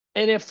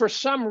And if for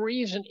some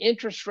reason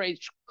interest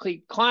rates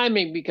keep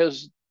climbing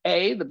because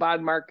A, the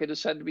bond market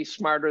is said to be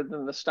smarter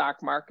than the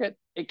stock market,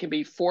 it can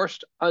be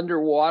forced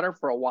underwater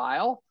for a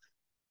while,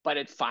 but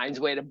it finds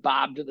a way to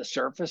bob to the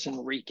surface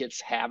and wreak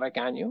its havoc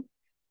on you.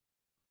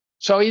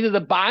 So either the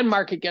bond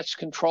market gets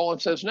control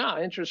and says, no,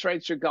 interest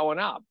rates are going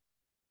up.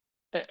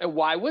 And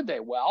why would they?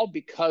 Well,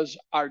 because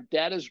our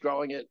debt is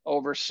growing at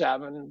over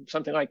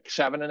something like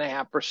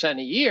 7.5%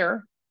 a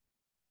year,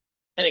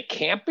 and it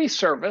can't be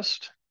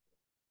serviced.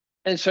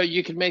 And so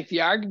you can make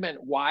the argument,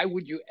 why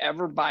would you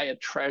ever buy a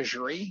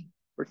treasury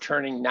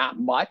returning not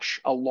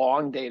much, a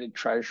long dated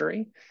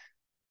treasury?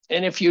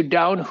 And if you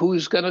don't,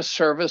 who's going to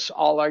service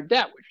all our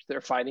debt, which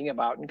they're fighting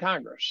about in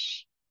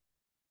Congress?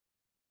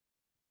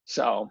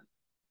 So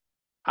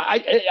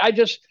I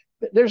just,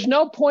 there's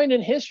no point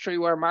in history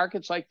where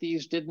markets like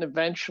these didn't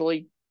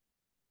eventually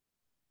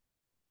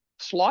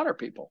slaughter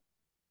people.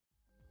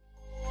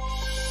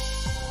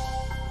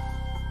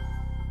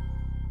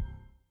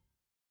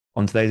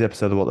 On today's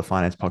episode of What the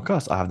Finance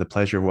podcast, I have the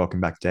pleasure of welcoming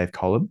back Dave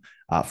Collum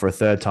for a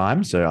third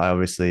time. So I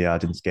obviously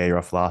didn't scare you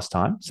off last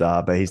time,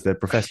 but he's the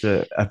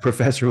professor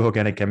of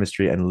organic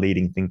chemistry and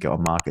leading thinker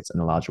on markets and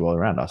the larger world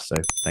around us. So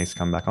thanks for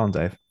coming back on,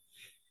 Dave.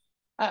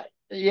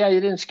 Yeah,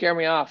 you didn't scare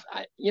me off.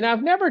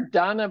 I've never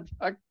done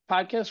a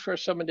podcast where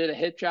someone did a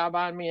hit job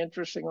on me.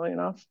 Interestingly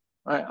enough,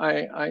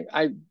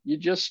 you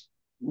just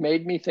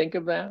made me think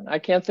of that. I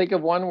can't think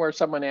of one where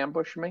someone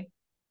ambushed me.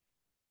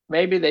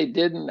 Maybe they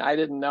didn't. I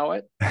didn't know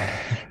it.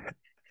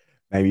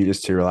 Maybe you're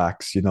just too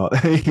relaxed. You're not.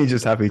 You're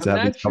just happy to I'm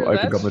have these not sure open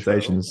that's true.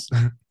 conversations.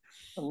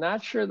 I'm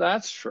not sure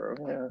that's true.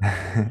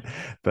 Yeah.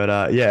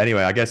 But yeah,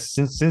 anyway, I guess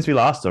since we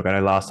last talked, I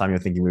know last time you were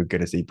thinking we were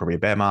going to see probably a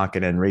bear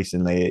market, and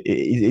recently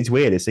it's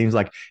weird. It seems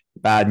like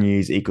bad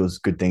news equals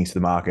good things to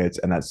the markets,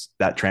 and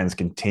that trend's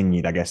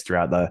continued, I guess,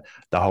 throughout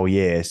the whole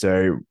year.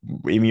 So,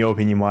 in your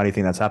opinion, why do you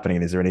think that's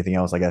happening? Is there anything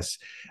else, I guess,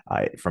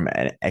 from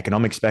an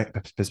economic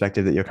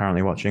perspective that you're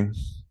currently watching?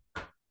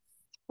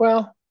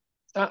 Well,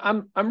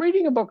 I'm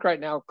reading a book right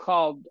now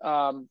called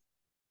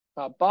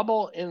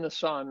Bubble in the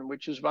Sun,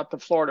 which is about the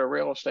Florida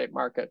real estate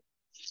market.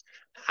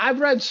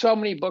 I've read so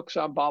many books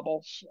on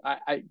bubbles.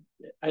 I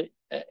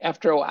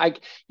after a while,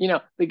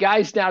 the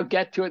guys now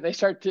get to it. They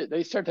start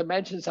to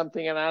mention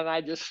something, and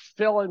I just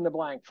fill in the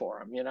blank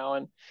for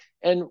them,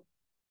 and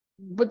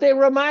but they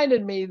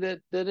reminded me that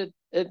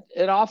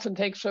it often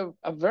takes a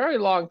very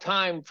long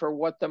time for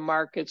what the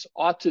markets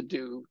ought to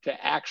do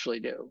to actually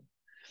do.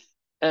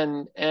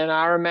 And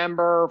I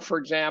remember, for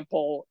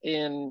example,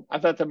 I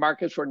thought the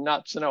markets were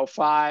nuts in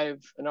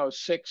 '05 and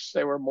 '06.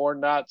 They were more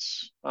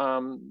nuts,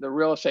 the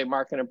real estate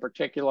market in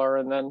particular.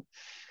 And then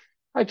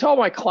I told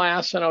my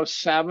class in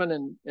 '07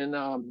 and in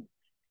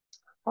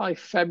probably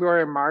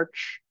February or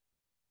March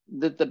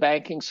that the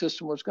banking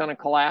system was going to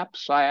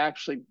collapse. I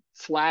actually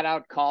flat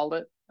out called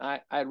it.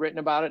 I'd written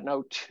about it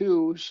in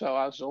 '02, so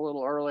I was a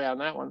little early on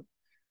that one.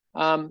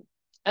 Um,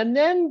 and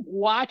then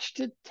watched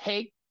it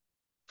take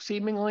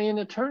seemingly an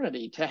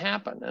eternity to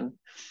happen.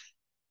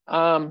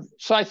 And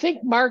so I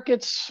think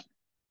markets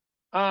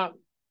have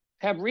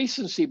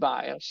recency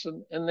bias,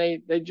 and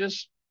they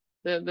just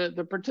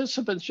the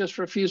participants just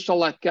refuse to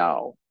let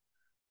go,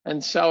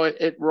 and so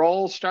it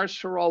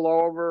starts to roll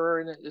over,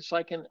 and it's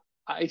like an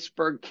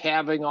iceberg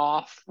calving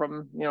off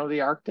from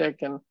the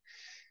Arctic, and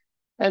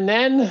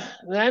then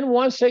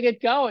once they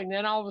get going,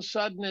 then all of a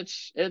sudden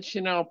it's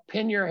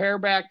pin your hair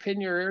back,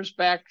 pin your ears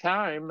back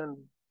time,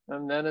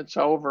 and then it's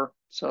over.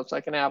 So it's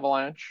like an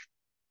avalanche.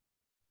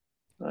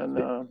 And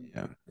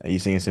Yeah, are you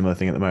seeing a similar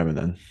thing at the moment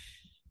then?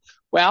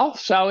 well,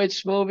 so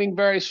it's moving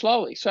very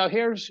slowly. So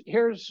here's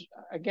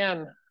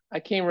again, I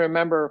can't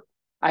remember.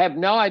 I have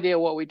no idea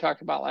what we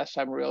talked about last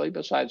time, really,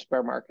 besides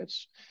bear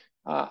markets.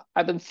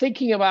 I've been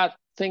thinking about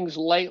things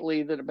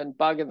lately that have been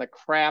bugging the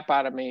crap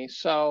out of me.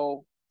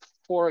 So,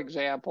 for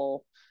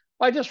example,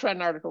 I just read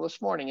an article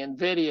this morning.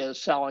 Nvidia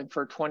is selling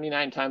for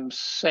 29 times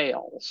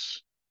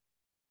sales.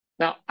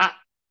 Now,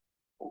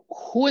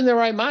 who in their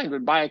right mind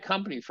would buy a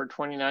company for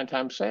 29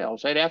 times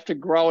sales? They'd have to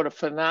grow at a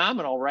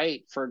phenomenal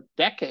rate for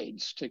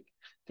decades to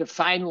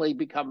finally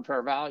become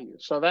fair value.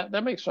 So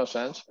that makes no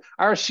sense.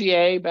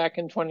 RCA back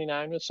in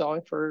 29 was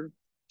selling for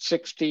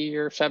 60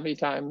 or 70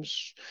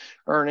 times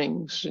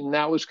earnings, and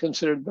that was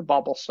considered the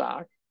bubble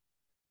stock.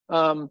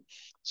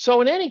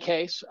 So in any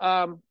case,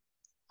 I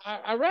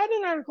read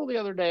an article the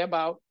other day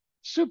about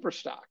super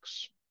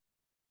stocks.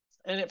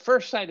 And at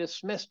first I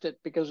dismissed it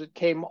because it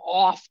came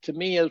off to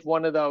me as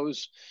one of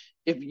those,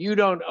 if you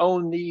don't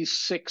own these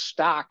six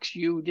stocks,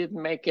 you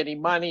didn't make any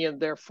money and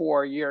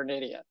therefore you're an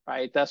idiot,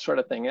 right? That sort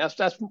of thing.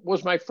 That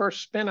was my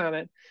first spin on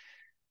it.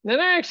 And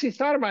then I actually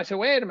thought about it. I said,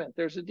 wait a minute,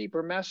 there's a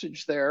deeper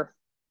message there.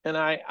 And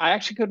I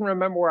actually couldn't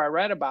remember where I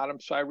read about them.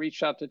 So I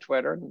reached out to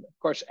Twitter. And of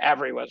course,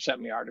 everyone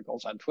sent me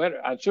articles on Twitter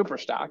on super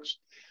stocks.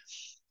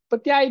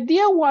 But the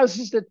idea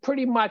is that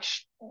pretty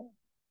much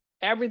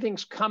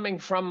everything's coming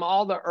from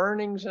all the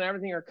earnings and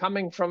everything are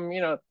coming from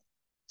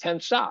 10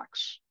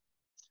 stocks.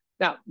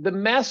 Now, the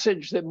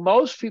message that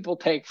most people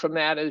take from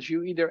that is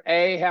you either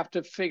A, have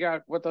to figure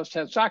out what those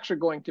 10 stocks are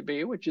going to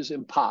be, which is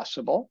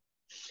impossible,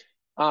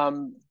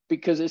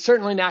 because it's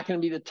certainly not going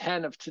to be the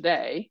 10 of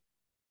today.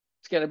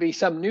 It's going to be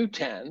some new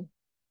 10.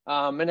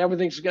 And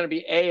everything's going to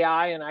be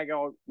AI. And I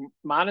go,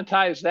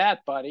 monetize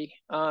that, buddy.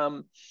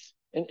 And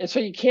so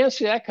you can't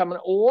see that coming.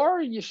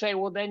 Or you say,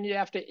 well, then you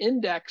have to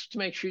index to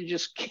make sure you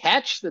just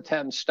catch the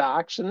 10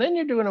 stocks. And then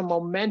you're doing a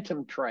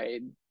momentum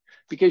trade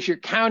because you're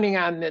counting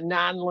on the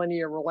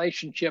nonlinear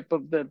relationship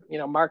of the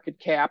market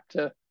cap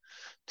to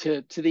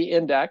the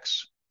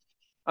index.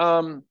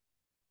 And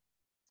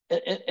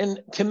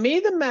to me,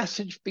 the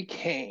message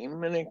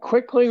became, and it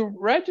quickly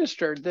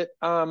registered, that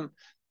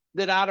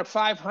that out of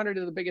 500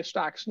 of the biggest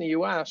stocks in the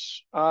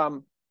U.S.,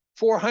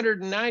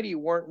 490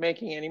 weren't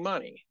making any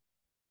money.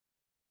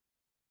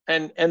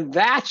 And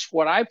that's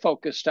what I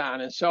focused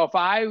on. And so if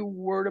I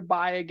were to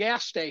buy a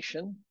gas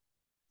station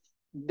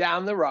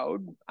down the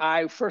road,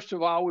 I first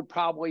of all would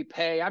probably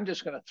pay, I'm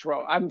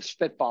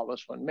spitball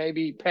this one,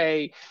 maybe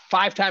pay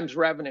 5 times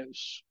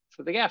revenues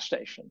for the gas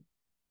station.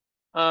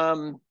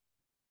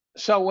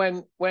 So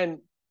when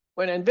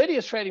Nvidia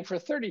is trading for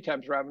 30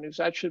 times revenues,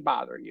 that should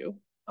bother you.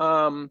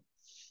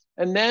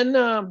 And then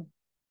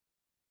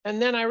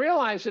I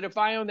realized that if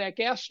I own that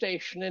gas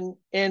station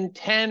in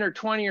 10 or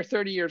 20 or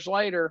 30 years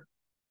later,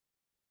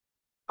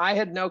 I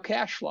had no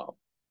cash flow.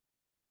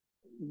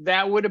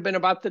 That would have been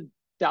about the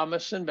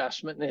dumbest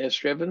investment in the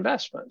history of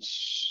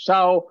investments.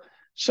 So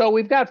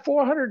we've got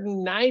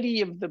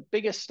 490 of the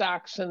biggest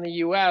stocks in the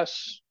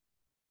US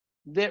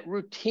that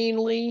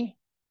routinely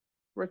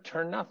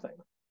return nothing.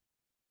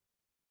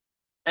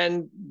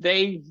 And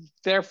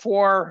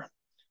therefore,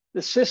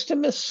 the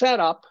system is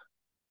set up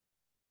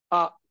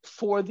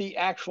for the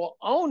actual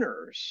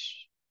owners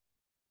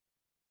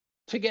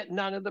to get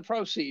none of the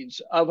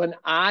proceeds of an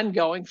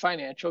ongoing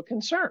financial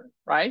concern,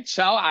 right?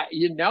 So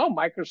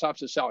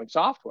Microsoft is selling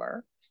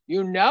software.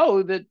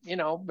 That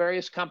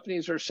various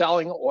companies are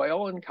selling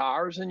oil and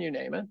cars and you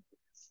name it.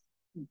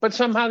 But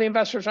somehow the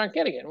investors aren't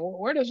getting it. Well,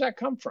 where does that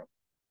come from?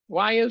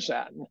 Why is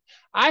that? And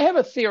I have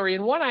a theory,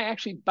 and one I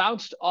actually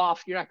bounced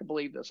off. You're not going to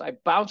believe this. I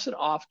bounced it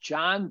off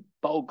John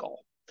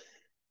Bogle.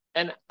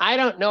 And I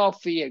don't know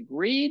if he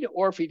agreed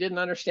or if he didn't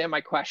understand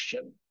my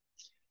question.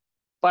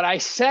 But I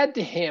said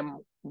to him,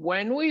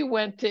 when we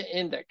went to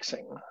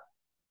indexing,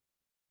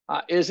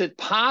 is it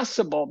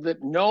possible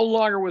that no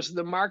longer was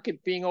the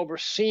market being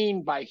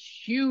overseen by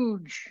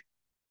huge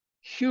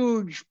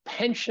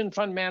pension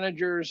fund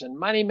managers and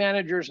money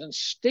managers and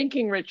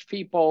stinking rich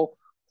people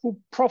who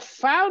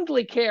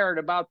profoundly cared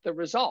about the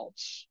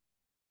results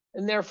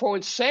and therefore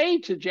would say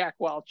to Jack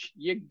Welch,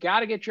 you got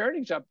to get your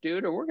earnings up,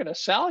 dude, or we're going to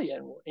sell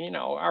you. And,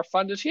 our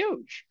fund is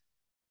huge.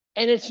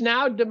 And it's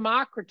now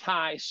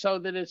democratized so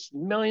that it's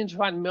millions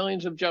upon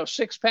millions of Joe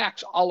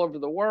six-packs all over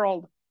the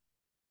world,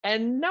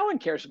 and no one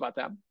cares about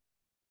them.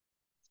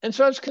 And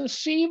so it's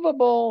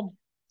conceivable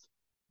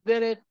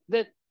that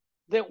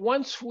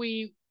once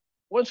we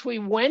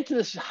went to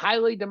this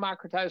highly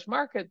democratized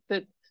market,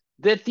 that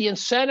the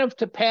incentive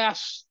to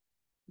pass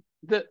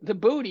the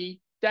booty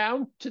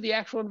down to the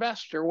actual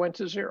investor went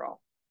to zero.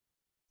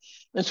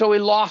 And so we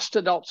lost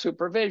adult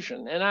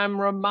supervision. And I'm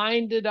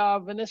reminded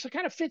of, and this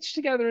kind of fits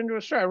together into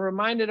a story, I'm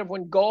reminded of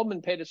when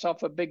Goldman paid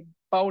itself a big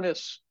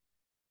bonus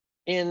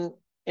in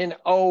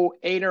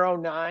 08 or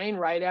 09,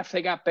 right after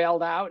they got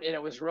bailed out, and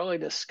it was really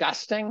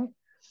disgusting.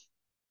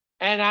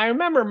 And I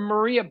remember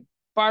Maria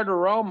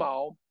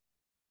Bartiromo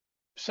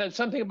said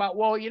something about,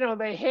 well,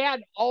 they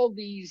had all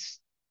these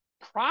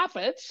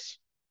profits,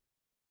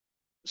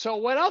 so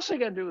what else are they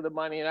going to do with the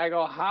money? And I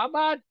go, how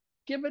about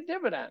give a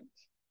dividend?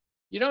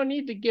 You don't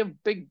need to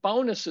give big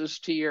bonuses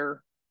to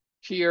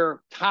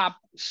your top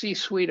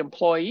C-suite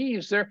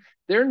employees. They're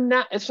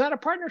not. It's not a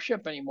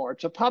partnership anymore.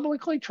 It's a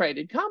publicly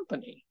traded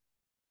company,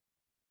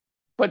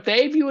 but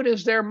they view it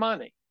as their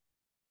money,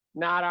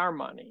 not our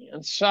money.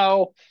 And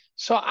so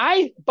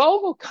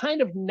Bogle kind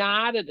of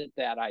nodded at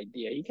that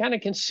idea. He kind of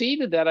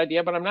conceded that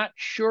idea, but I'm not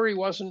sure he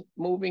wasn't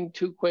moving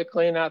too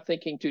quickly and not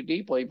thinking too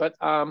deeply. But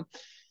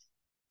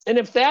and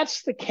if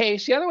that's the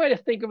case, the other way to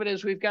think of it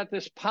is we've got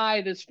this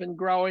pie that's been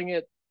growing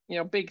at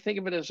think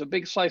of it as a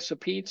big slice of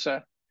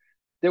pizza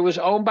that was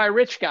owned by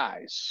rich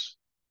guys.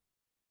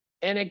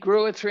 And it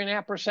grew at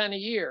 3.5% a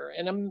year.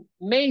 And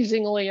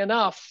amazingly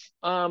enough,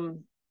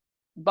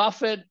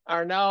 Buffett,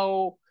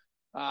 Arnault,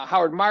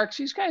 Howard Marks,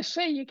 these guys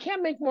say you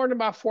can't make more than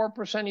about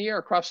 4% a year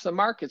across the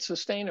market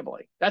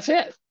sustainably. That's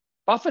it.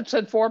 Buffett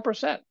said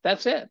 4%.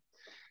 That's it.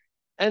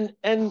 And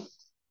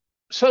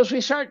so as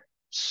we start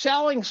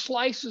selling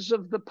slices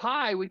of the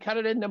pie, we cut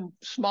it into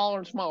smaller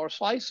and smaller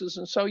slices.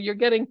 And so you're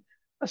getting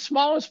a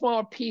smaller and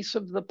smaller piece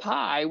of the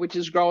pie, which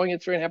is growing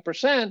at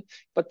 3.5%,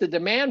 but the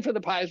demand for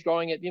the pie is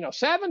growing at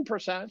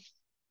 7%.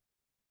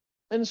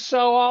 And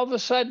so all of a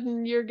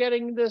sudden you're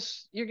getting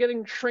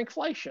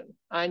shrinkflation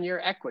on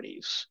your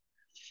equities.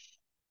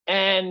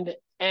 And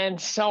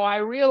so I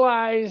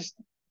realized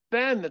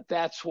then that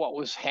that's what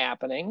was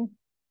happening.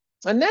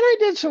 And then I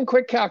did some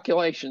quick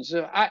calculations.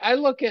 I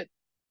look at,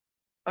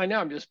 I know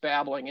I'm just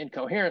babbling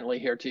incoherently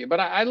here to you, but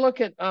I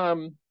look at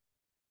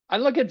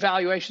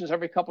valuations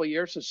every couple of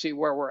years to see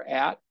where we're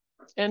at.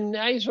 And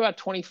I use about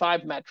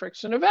 25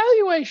 metrics. And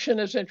evaluation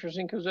is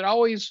interesting because it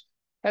always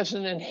has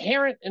an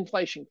inherent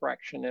inflation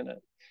correction in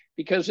it,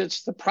 because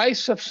it's the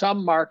price of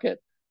some market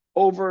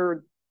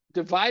over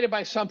divided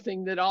by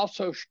something that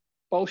also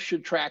both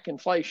should track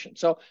inflation.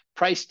 So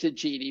price to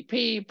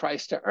GDP,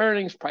 price to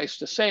earnings, price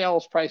to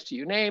sales, price to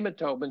you name it,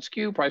 Tobin's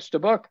Q, price to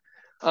book.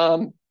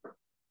 And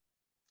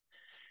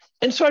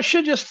so it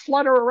should just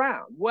flutter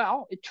around.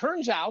 Well, it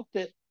turns out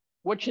that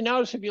what you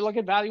notice if you look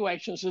at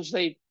valuations is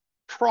they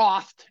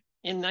troughed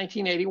in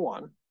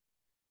 1981.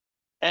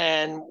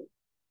 And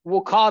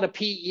we'll call it a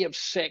PE of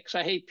 6.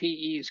 I hate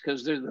PEs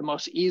because they're the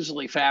most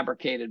easily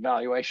fabricated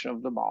valuation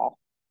of them all.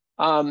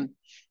 And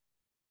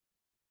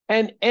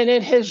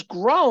it has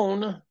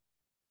grown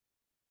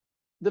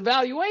the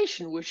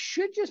valuation, which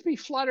should just be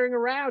fluttering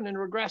around and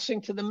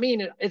regressing to the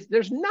mean.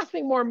 There's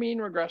nothing more mean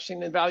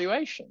regressing than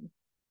valuation.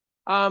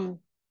 The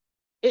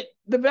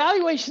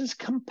valuation's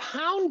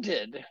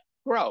compounded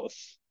growth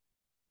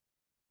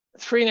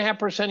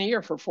 3.5% a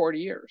year for 40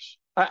 years.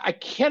 I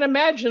can't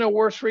imagine a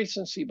worse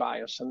recency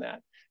bias than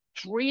that.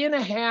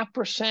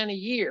 3.5% a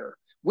year,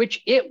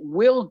 which it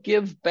will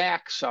give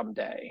back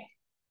someday,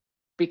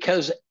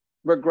 because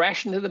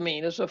regression to the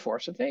mean is a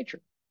force of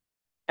nature.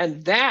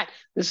 And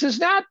this is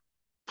not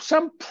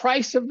some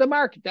price of the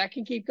market that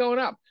can keep going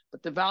up,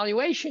 but the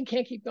valuation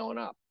can't keep going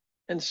up.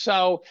 And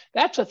so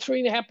that's a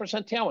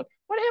 3.5% tailwind.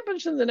 What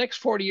happens in the next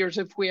 40 years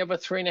if we have a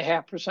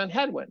 3.5%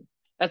 headwind?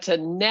 That's a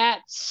net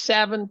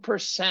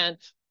 7%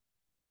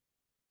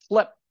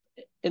 flip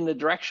in the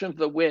direction of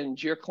the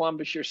winds. You're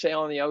Columbus, you're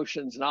sailing the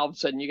oceans, and all of a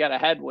sudden you got a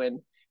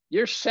headwind.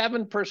 You're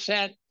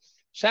 7%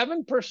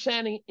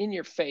 in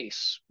your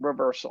face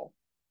reversal.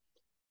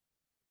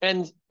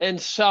 And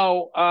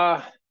so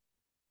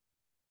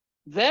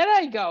then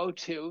I go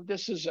to,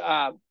 this is,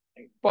 boy,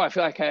 I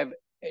feel like I have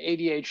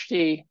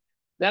ADHD.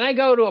 Then I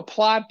go to a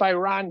plot by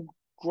Ron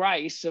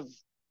Grice of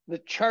the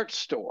Chart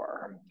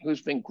Store,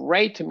 who's been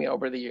great to me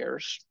over the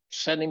years,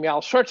 sending me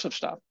all sorts of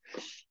stuff.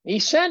 He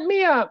sent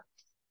me a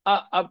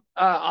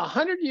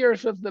 100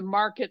 years of the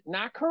market,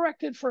 not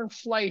corrected for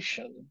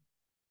inflation,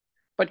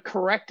 but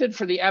corrected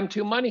for the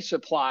M2 money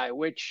supply,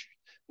 which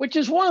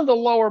is one of the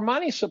lower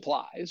money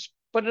supplies,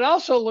 but it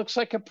also looks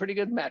like a pretty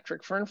good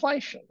metric for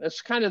inflation.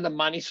 It's kind of the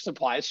money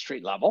supply at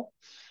street level.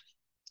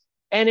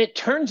 And it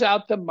turns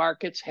out the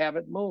markets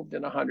haven't moved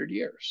in 100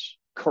 years,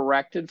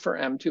 corrected for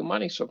M2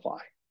 money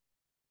supply.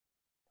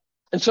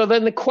 And so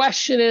then the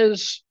question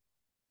is,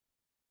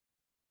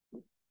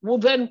 well,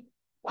 then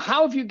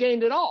how have you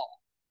gained it all?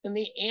 And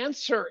the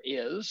answer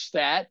is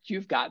that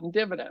you've gotten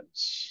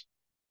dividends.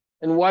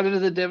 And what are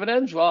the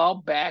dividends? Well,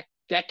 back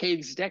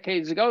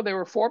decades ago, they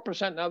were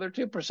 4%, now they're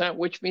 2%,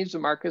 which means the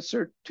markets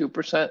are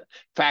 2%,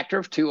 factor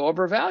of 2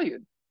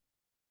 overvalued.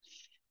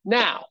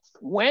 Now,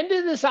 when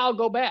did this all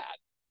go bad?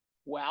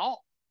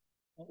 Well,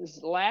 this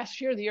is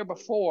last year, the year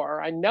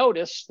before, I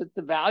noticed that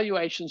the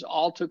valuations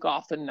all took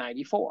off in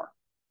 94.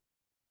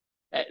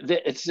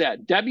 It's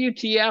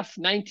WTF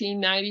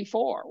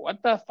 1994.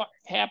 What the fuck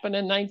happened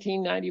in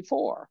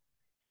 1994?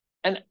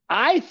 And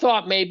I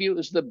thought maybe it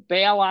was the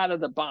bailout of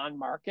the bond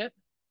market,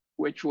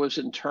 which was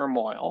in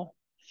turmoil.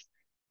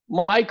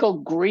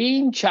 Michael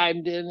Green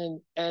chimed in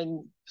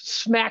and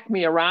smacked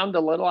me around a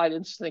little. I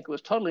didn't think it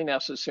was totally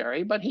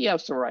necessary, but he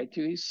has the right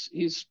to.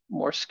 He's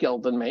more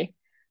skilled than me.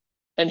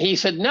 And he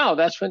said, no,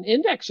 that's when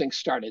indexing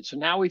started. So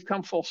now we've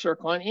come full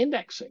circle on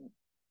indexing.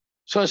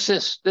 So it's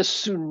this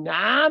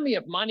tsunami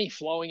of money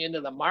flowing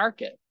into the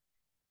market.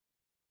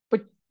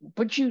 But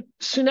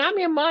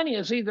tsunami of money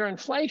is either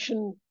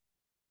inflation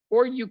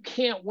or you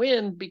can't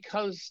win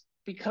because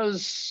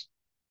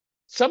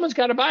someone's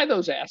got to buy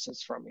those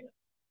assets from you.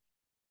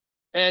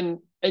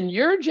 And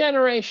your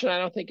generation, I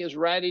don't think, is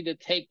ready to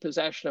take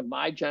possession of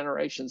my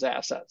generation's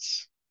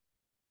assets.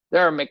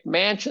 There are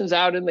McMansions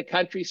out in the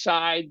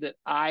countryside that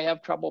I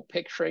have trouble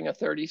picturing a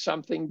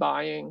 30-something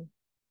buying.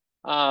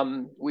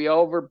 We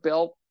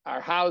overbuilt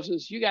our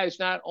houses. You guys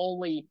not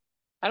only,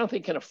 I don't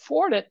think, can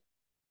afford it,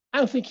 I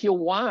don't think you'll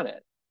want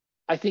it.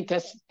 I think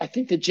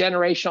the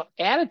generational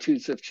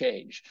attitudes have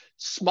changed.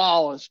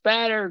 Small is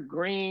better,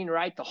 green,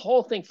 right? The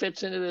whole thing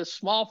fits into this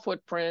small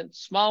footprint,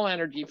 small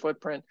energy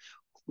footprint.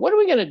 What are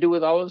we going to do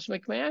with all those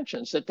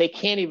McMansions that they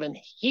can't even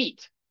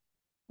heat?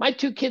 My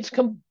 2 kids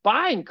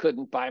combined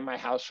couldn't buy my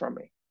house from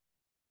me.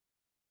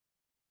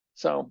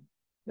 So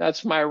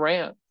that's my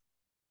rant.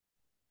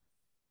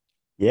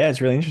 Yeah,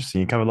 it's really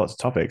interesting. You covered lots of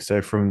topics.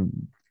 So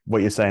from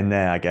what you're saying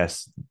there, I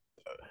guess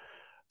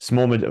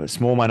small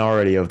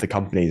minority of the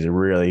companies are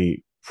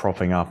really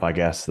propping up, I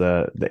guess,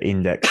 the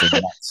index,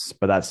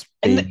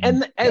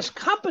 and as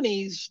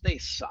companies, they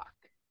suck.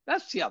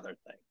 That's the other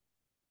thing.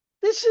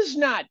 This is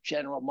not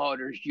General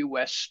Motors,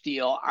 U.S.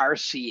 Steel,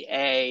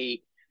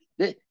 RCA.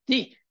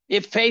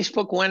 If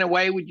Facebook went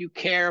away, would you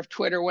care? If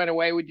Twitter went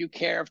away, would you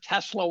care? If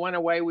Tesla went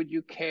away, would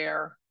you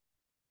care?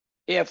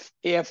 If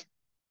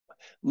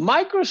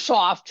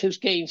Microsoft has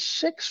gained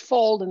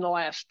 6-fold in the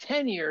last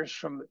 10 years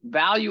from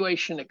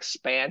valuation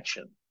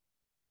expansion,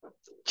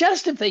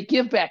 just if they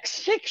give back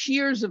 6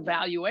 years of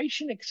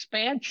valuation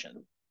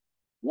expansion,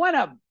 what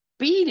a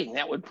beating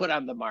that would put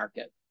on the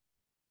market.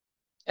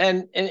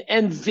 And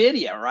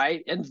NVIDIA,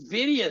 right?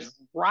 NVIDIA is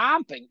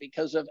romping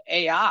because of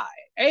AI.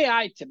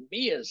 AI to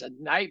me is a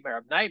nightmare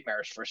of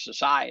nightmares for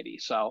society.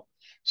 So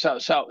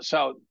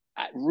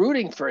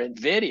rooting for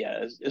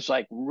NVIDIA is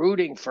like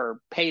rooting for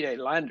payday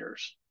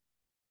lenders.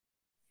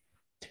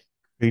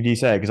 Who do you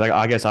say? Because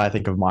I guess I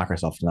think of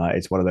Microsoft, and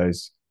it's one of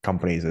those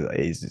companies that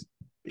is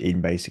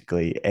in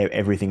basically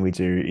everything we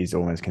do is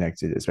almost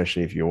connected,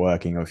 especially if you're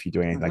working or if you're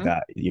doing anything like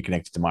that, you're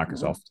connected to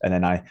Microsoft. And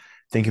then I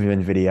think of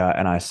Nvidia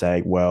and I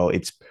say, well,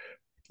 it's,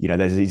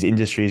 there's these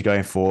industries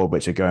going forward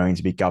which are going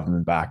to be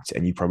government backed,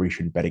 and you probably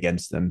shouldn't bet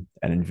against them.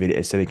 And Nvidia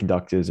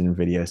semiconductors and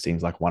Nvidia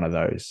seems like one of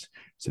those.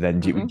 So then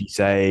would you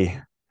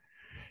say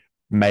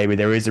maybe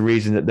there is a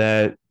reason that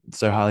they're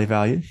so highly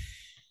valued?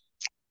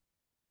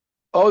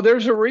 Oh,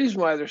 there's a reason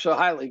why they're so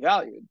highly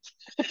valued.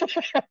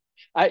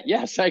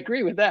 Yes, I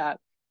agree with that.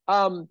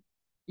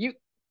 You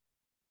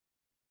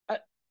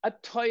a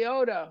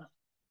Toyota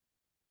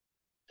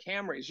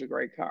Camry is a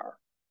great car.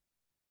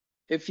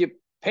 If you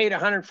paid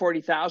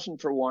 140,000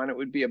 for one, it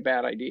would be a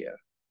bad idea.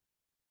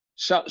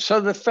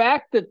 So the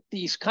fact that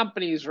these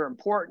companies are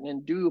important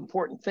and do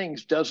important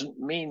things doesn't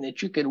mean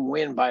that you can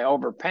win by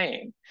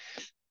overpaying.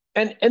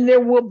 And there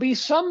will be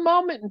some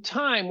moment in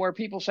time where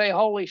people say,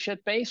 holy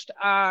shit, based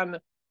on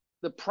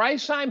the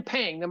price I'm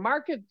paying, the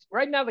market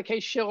right now, the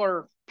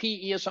Case-Shiller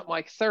PE is something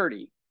like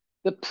 30.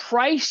 The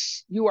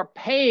price you are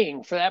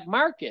paying for that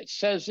market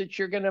says that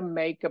you're going to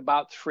make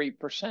about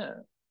 3%.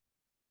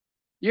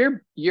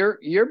 You're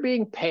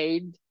being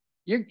paid,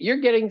 you're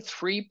getting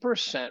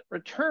 3%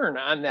 return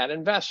on that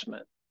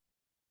investment.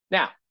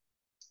 Now,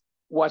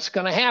 what's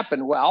going to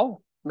happen?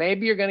 Well,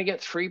 maybe you're going to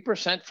get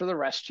 3% for the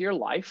rest of your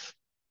life.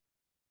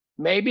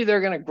 Maybe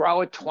they're going to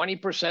grow at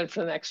 20% for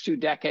the next 2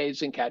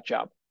 decades and catch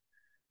up.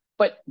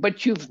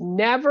 But you've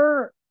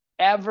never,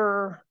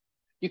 ever,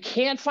 you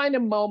can't find a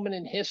moment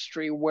in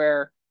history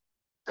where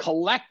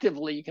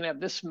collectively you can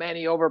have this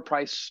many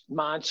overpriced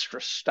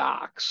monstrous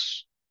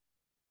stocks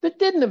that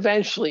didn't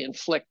eventually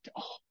inflict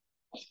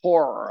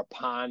horror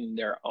upon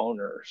their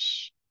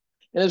owners.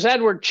 And as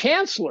Edward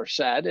Chancellor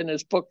said in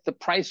his book, The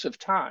Price of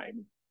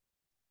Time,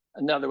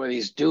 another one of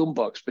these doom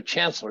books, but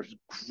Chancellor's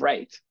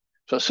great.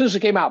 So as soon as it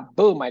came out,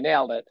 boom, I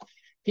nailed it.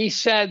 He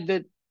said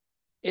that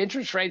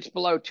interest rates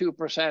below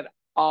 2%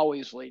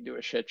 always lead to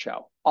a shit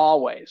show.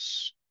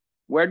 Always.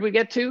 Where'd we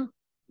get to?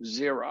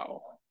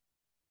 0.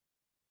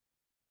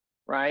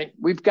 Right?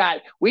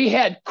 We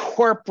had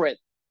corporate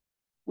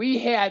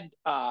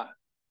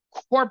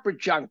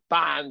junk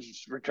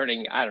bonds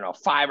returning, I don't know,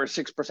 5 or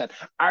 6%.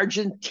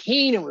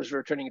 Argentina was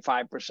returning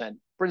 5%.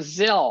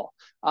 Brazil,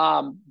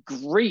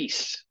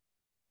 Greece.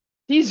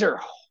 These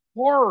are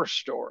horror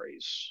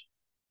stories.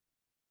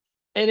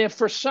 And if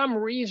for some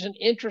reason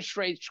interest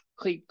rates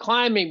keep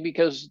climbing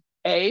because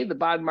the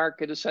bond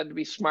market is said to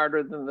be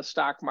smarter than the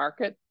stock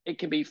market, it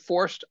can be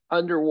forced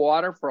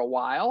underwater for a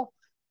while,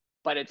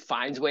 but it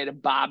finds a way to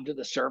bob to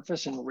the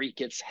surface and wreak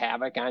its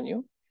havoc on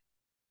you.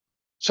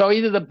 So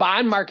either the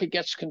bond market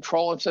gets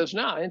control and says,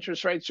 no,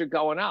 interest rates are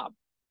going up.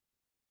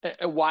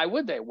 And why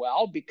would they?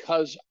 Well,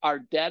 because our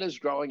debt is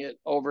growing at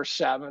over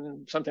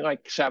something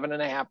like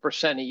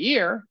 7.5% a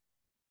year,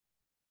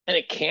 and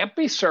it can't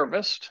be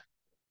serviced.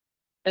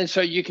 And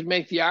so you can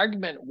make the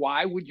argument,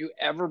 why would you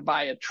ever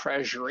buy a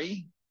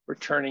treasury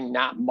returning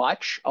not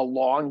much, a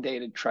long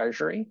dated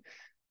treasury?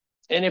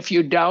 And if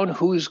you don't,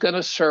 who's going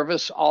to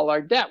service all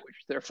our debt, which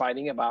they're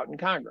fighting about in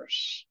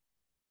Congress?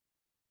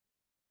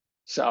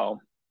 So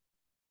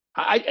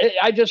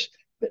I just,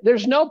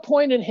 there's no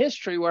point in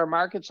history where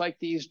markets like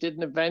these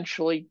didn't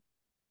eventually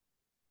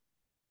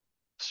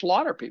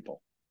slaughter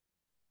people.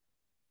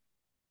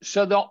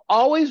 So there'll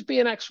always be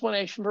an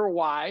explanation for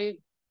why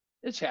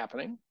it's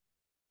happening.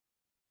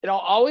 It'll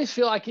always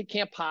feel like it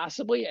can't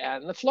possibly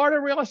end. The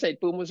Florida real estate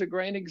boom was a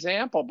great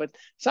example, but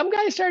some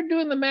guy started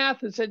doing the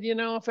math and said,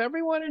 if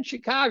everyone in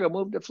Chicago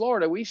moved to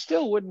Florida, we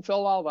still wouldn't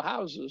fill all the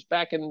houses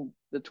back in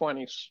the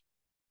 20s.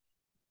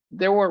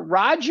 There were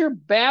Roger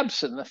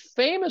Babson, the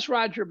famous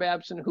Roger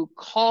Babson, who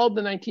called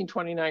the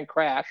 1929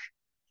 crash.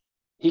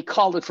 He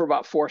called it for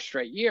about 4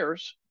 straight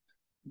years,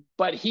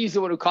 but he's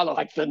the one who called it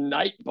like the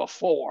night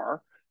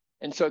before.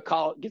 And so it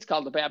gets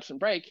called the Babson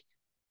break.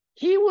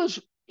 He was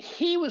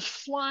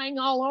flying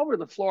all over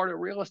the Florida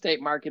real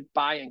estate market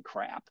buying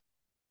crap.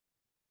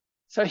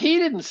 So he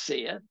didn't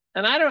see it.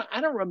 And I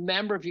don't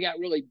remember if he got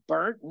really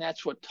burnt and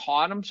that's what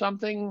taught him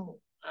something.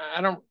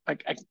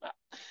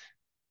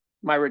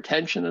 My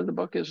retention of the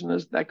book isn't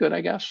as that good,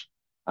 I guess.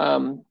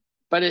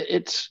 But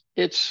it's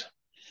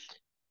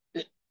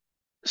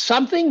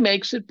something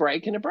makes it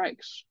break and it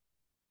breaks.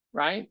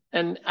 Right.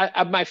 And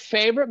my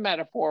favorite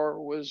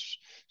metaphor was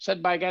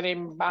said by a guy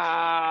named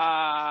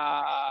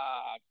God,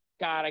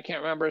 I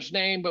can't remember his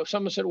name, but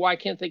someone said, why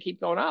can't they keep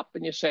going up?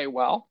 And you say,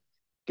 well,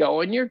 go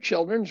in your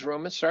children's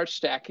room and start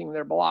stacking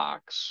their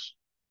blocks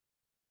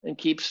and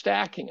keep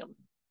stacking them.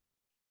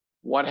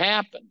 What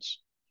happens?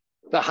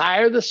 The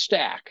higher the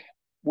stack,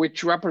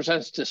 which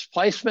represents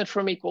displacement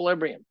from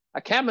equilibrium,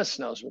 A chemist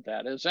knows what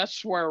that is.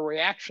 That's where a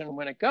reaction,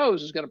 when it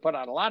goes, is going to put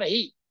out a lot of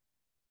heat.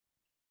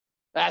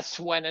 That's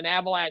when an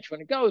avalanche,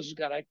 when it goes, is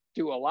going to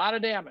do a lot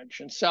of damage.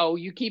 And so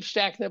you keep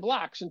stacking the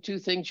blocks, and two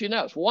things you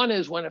notice. One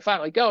is when it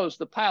finally goes,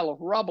 the pile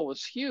of rubble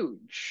is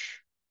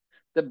huge.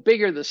 The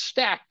bigger the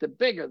stack, the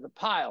bigger the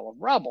pile of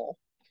rubble.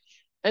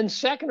 And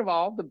second of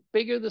all, the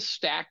bigger the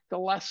stack, the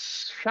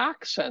less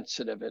shock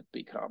sensitive it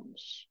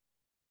becomes.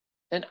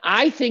 And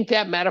I think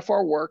that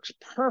metaphor works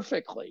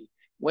perfectly.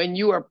 When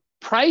you are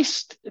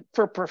priced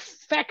for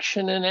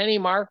perfection in any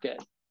market,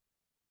 it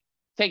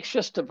takes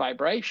just a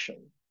vibration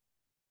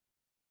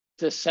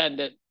to send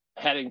it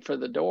heading for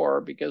the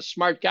door, because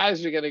smart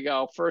guys are going to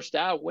go, first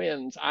out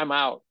wins, I'm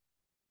out.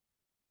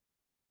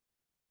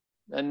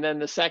 And then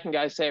the second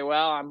guy say,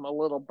 well, I'm a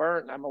little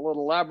burnt, I'm a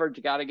little leveraged,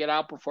 you got to get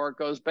out before it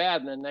goes bad.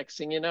 And then next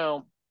thing you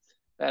know,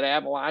 that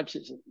avalanche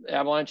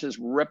is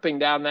ripping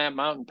down that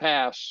mountain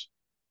pass.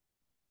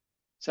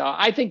 So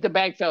I think the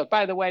bank failures,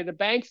 by the way, the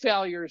bank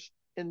failures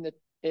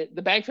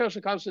the bank failures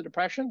that caused the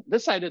depression,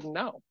 this I didn't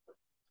know.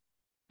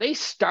 They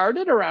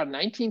started around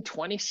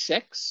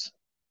 1926.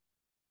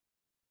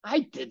 I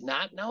did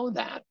not know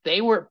that.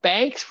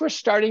 Banks were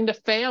starting to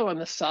fail in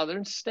the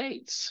southern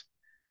states.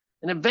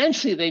 And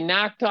eventually they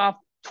knocked off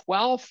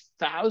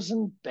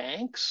 12,000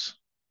 banks.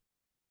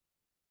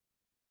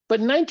 But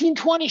in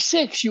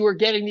 1926, you were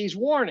getting these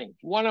warnings.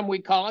 One of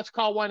them let's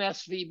call one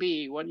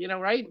SVB. One,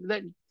 right?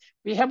 That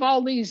we have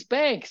all these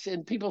banks,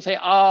 and people say,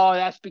 oh,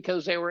 that's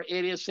because they were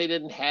idiots. They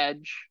didn't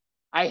hedge.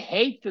 I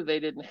hate that they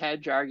didn't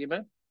hedge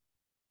argument.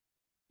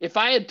 If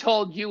I had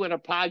told you in a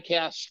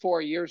podcast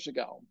 4 years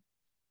ago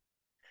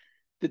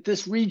that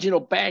this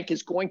regional bank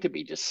is going to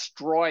be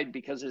destroyed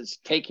because it's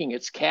taking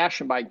its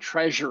cash and buying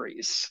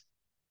treasuries,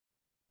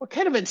 what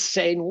kind of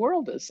insane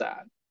world is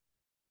that?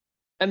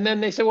 And then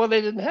they say, well,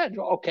 they didn't hedge.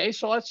 Okay,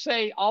 so let's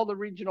say all the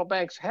regional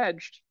banks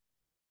hedged.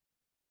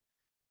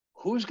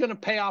 Who's going to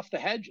pay off the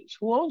hedges?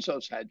 Who owns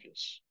those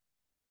hedges?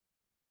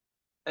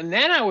 And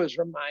then I was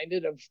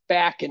reminded of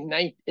back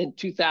in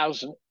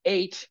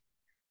 2008,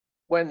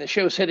 when the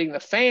show's hitting the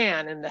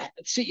fan, and the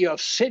CEO of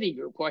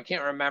Citigroup, who I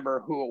can't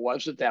remember who it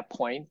was at that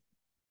point,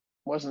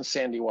 wasn't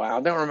Sandy Weil,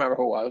 I don't remember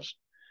who it was.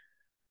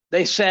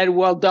 They said,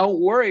 well, don't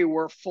worry,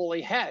 we're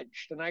fully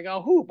hedged. And I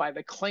go, who? By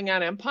the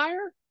Klingon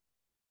Empire?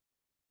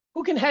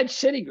 Who can hedge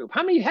Citigroup?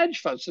 How many hedge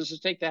funds does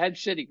it take to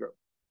hedge Citigroup?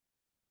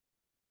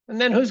 And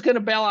then who's going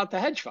to bail out the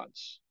hedge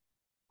funds?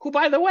 Who,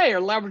 by the way,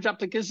 are leveraged up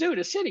the kazoo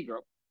to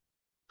Citigroup.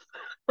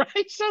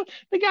 Right? So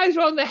the guys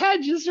who own the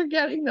hedges are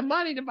getting the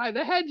money to buy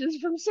the hedges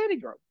from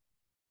Citigroup.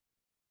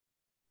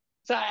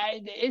 So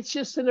it's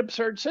just an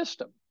absurd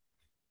system.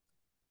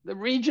 The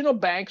regional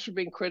banks are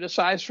being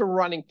criticized for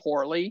running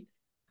poorly,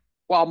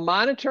 while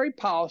monetary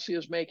policy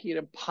is making it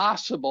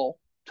impossible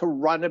to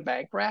run a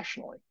bank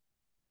rationally,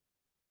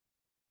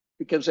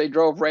 because they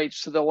drove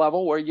rates to the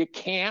level where you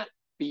can't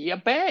be a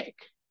bank.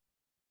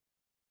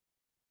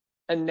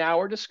 And now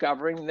we're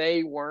discovering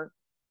they weren't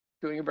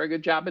doing a very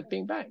good job at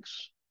being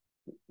banks.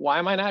 Why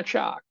am I not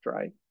shocked,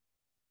 right?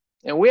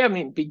 And we haven't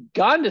even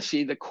begun to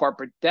see the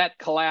corporate debt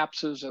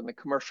collapses and the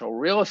commercial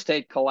real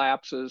estate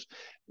collapses.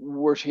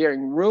 We're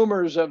hearing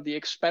rumors of the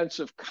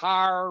expensive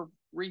car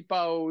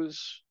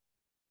repos,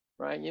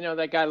 right?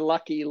 That guy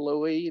Lucky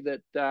Louie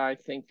that I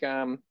think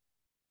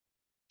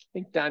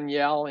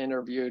Danielle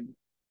interviewed.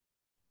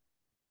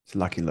 It's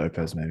Lucky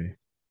Lopez, maybe.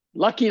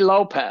 Lucky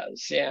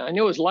Lopez. Yeah, I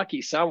knew it was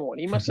Lucky someone.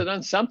 He must have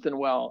done something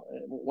well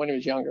when he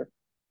was younger.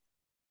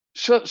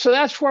 So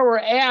that's where we're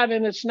at,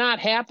 and it's not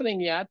happening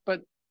yet.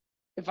 But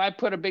if I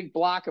put a big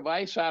block of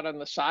ice out on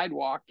the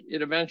sidewalk,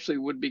 it eventually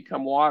would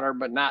become water,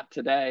 but not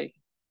today.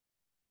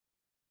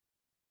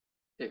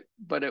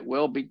 But it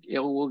will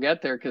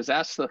get there, because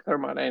that's the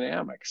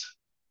thermodynamics.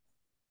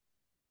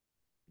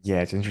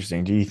 Yeah, it's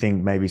interesting. Do you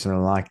think maybe something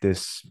like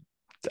this,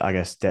 I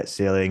guess, debt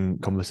ceiling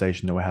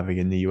conversation that we're having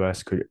in the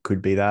US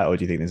could be that, or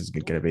do you think this is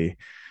going to be,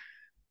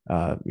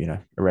 a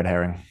red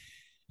herring?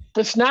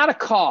 It's not a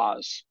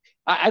cause.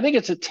 I think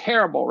it's a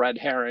terrible red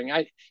herring.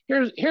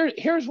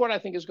 Here's what I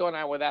think is going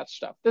on with that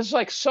stuff. This is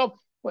like, so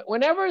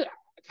whenever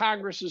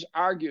Congress is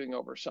arguing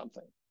over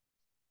something,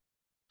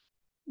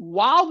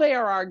 while they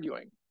are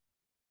arguing,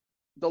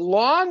 the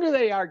longer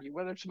they argue,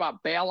 whether it's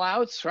about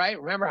bailouts, right?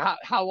 Remember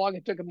how long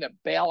it took them to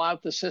bail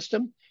out the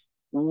system?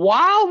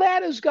 While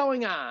that is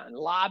going on,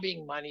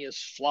 lobbying money is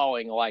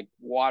flowing like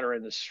water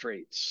in the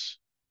streets.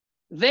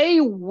 They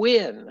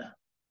win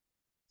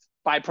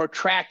by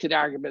protracted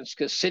arguments,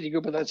 because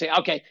Citigroup will then say,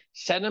 okay,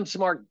 send them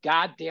some more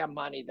goddamn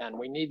money then.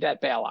 We need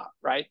that bailout,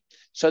 right?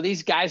 So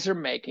these guys are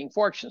making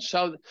fortunes.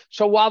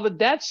 So while the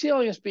debt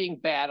ceiling is being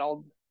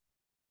battled,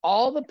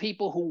 all the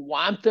people who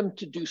want them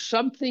to do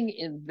something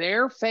in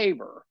their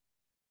favor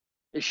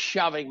is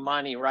shoving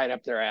money right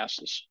up their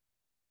asses.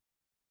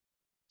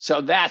 So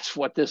that's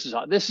what this is.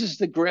 This is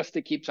the grift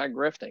that keeps on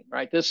grifting,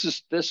 right? This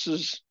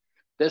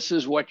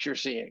is what you're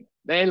seeing.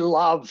 They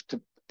love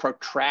to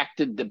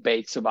protracted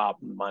debates about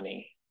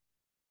money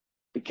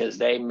because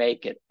they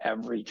make it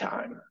every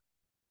time.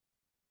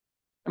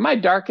 Am I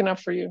dark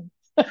enough for you?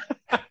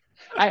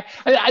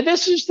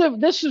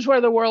 This is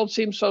where the world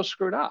seems so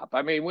screwed up.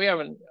 I mean, we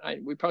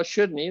probably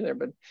shouldn't either,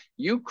 but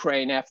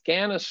Ukraine,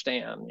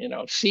 Afghanistan,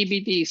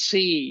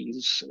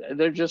 CBDCs,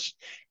 they're just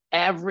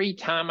every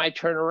time I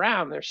turn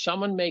around, there's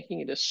someone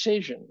making a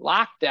decision.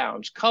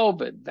 Lockdowns,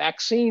 COVID,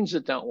 vaccines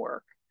that don't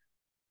work.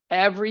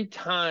 Every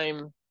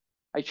time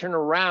I turn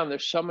around,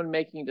 there's someone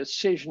making a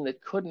decision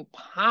that couldn't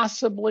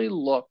possibly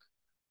look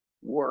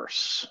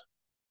worse.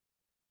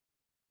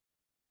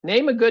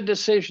 Name a good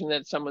decision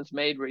that someone's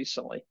made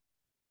recently.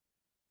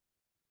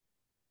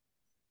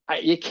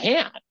 You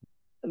can't.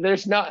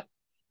 There's not.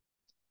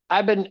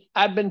 I've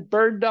been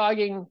bird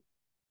dogging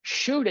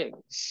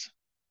shootings.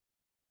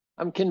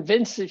 I'm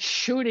convinced that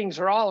shootings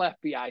are all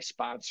FBI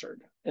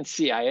sponsored and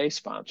CIA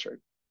sponsored.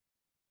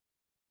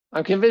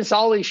 I'm convinced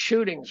all these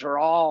shootings are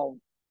all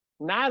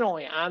not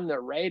only on the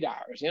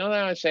radars. They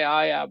always say,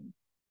 "Oh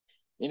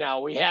yeah,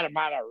 we had him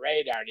on our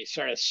radar and he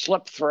sort of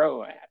slipped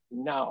through it."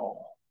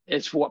 No,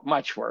 it's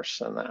much worse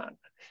than that.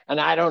 And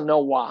I don't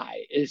know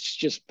why. It's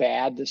just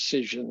bad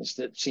decisions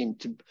that seem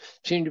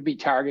to be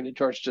targeted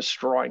towards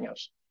destroying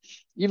us.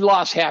 You've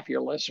lost half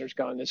your listeners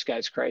going, "This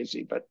guy's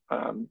crazy," but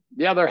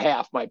the other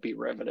half might be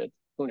riveted.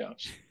 Who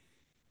knows?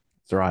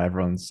 It's all right.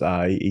 Everyone's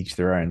each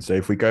their own. So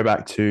if we go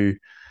back to,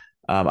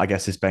 I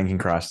guess, this banking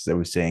crisis that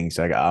we're seeing,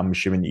 so I'm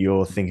assuming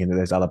you're thinking that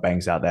there's other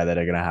banks out there that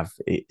are going to have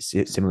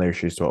similar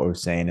issues to what we've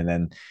seen, and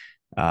then,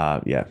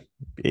 yeah,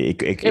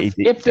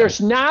 if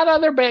there's not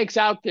other banks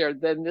out there,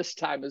 then this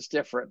time is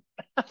different.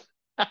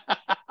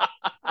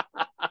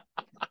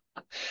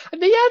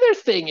 The other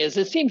thing is,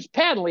 it seems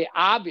patently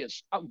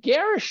obvious,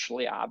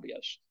 garishly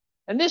obvious,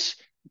 and this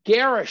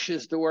garish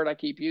is the word I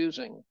keep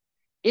using.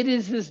 It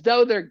is as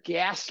though they're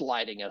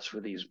gaslighting us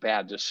with these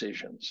bad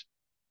decisions.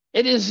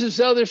 It is as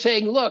though they're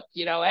saying, look,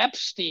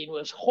 Epstein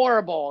was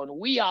horrible and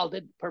we all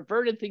did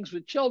perverted things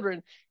with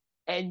children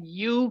and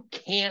you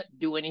can't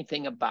do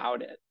anything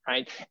about it,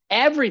 right?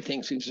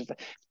 Everything seems to.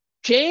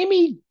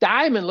 Jamie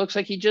Dimon looks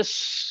like he just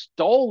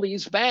stole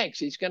these banks.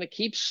 He's going to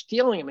keep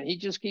stealing them, and he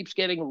just keeps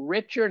getting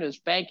richer, and his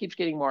bank keeps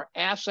getting more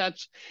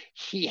assets.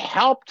 He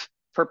helped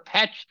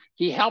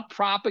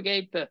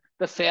propagate the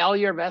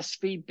failure of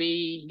SVB.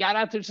 He got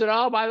out there and said,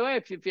 "Oh, by the way,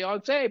 if you feel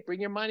unsafe,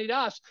 bring your money to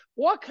us."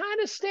 What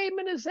kind of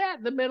statement is that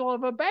in the middle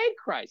of a bank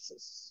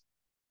crisis?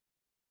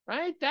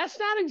 Right? That's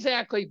not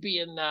exactly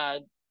being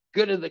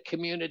good of the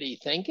community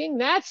thinking.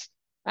 That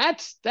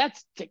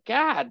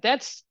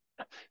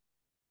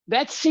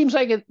seems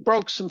like it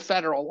broke some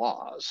federal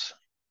laws.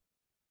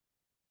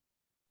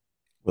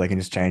 Well, they can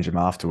just change them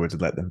afterwards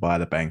and let them buy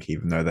the bank,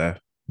 even though they're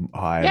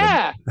higher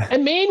Yeah. than.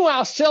 And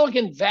meanwhile,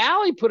 Silicon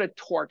Valley put a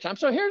torch on.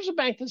 So here's a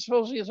bank that's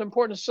supposedly as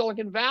important as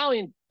Silicon Valley,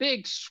 and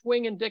big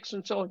swing and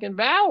Dixon Silicon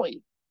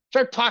Valley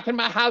start talking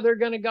about how they're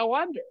going to go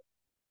under.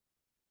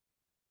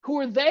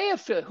 Who are they?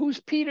 Who's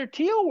Peter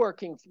Thiel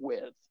working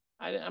with?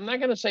 I'm not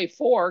going to say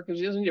for,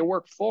 because he doesn't need to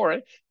work for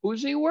it.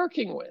 Who's he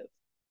working with?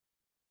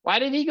 Why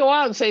did he go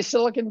out and say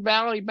Silicon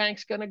Valley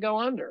Bank's going to go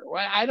under?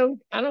 Well, I don't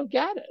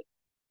get it.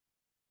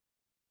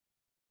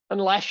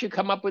 Unless you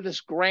come up with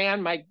this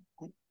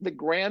the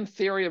grand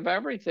theory of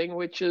everything,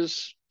 which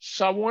is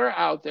somewhere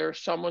out there,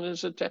 someone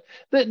is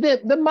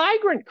the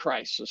migrant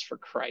crisis, for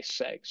Christ's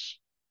sakes.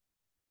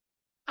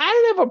 I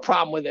don't have a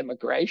problem with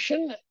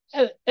immigration.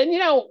 And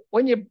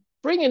when you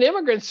bring in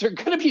immigrants, they're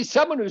going to be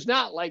someone who's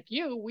not like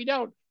you. We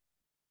don't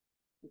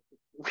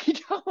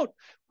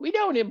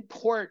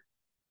import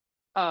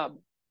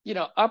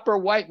upper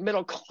white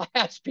middle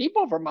class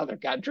people from other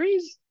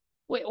countries.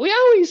 We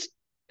always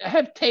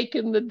have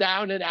taken the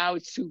down and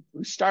outs who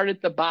start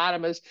at the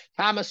bottom. As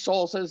Thomas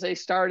Sowell says, they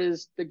start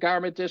as the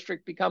garment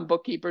district, become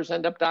bookkeepers,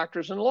 end up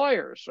doctors and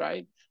lawyers,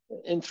 right?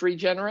 In 3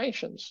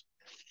 generations.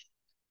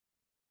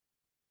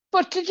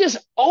 But to just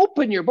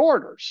open your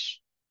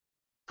borders,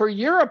 for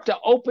Europe to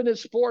open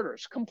its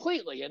borders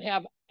completely and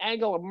have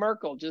Angela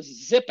Merkel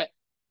just zip it,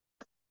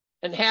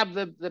 and have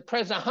the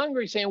president of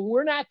Hungary saying,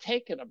 "We're not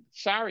taking them,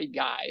 sorry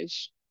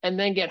guys," and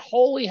then get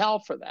holy hell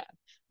for that.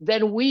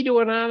 Then we do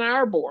it on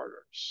our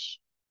borders.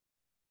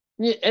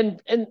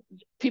 And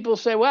people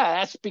say, "Well,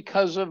 that's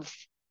because of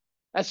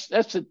that's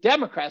the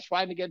Democrats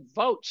trying to get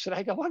votes." And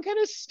I go, what kind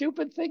of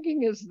stupid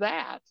thinking is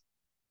that?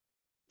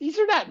 These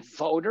are not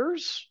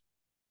voters.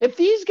 If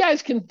these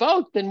guys can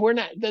vote, then we're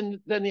not.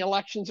 Then the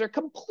elections are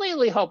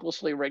completely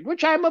hopelessly rigged,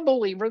 which I'm a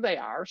believer they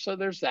are. So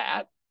there's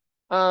that.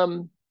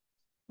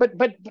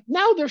 But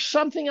now there's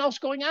something else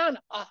going on.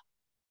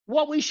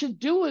 What we should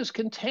do is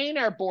contain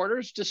our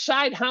borders,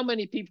 decide how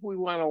many people we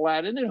want to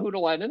let in and who to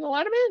let in, and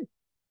let them in.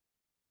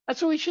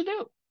 That's what we should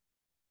do.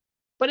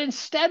 But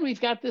instead,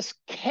 we've got this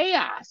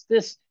chaos,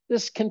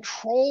 this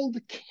controlled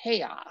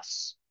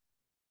chaos.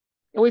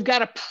 And we've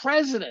got a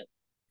president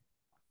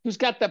who's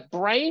got the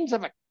brains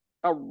of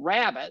a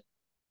rabbit.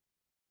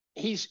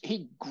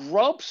 He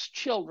gropes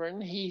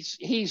children.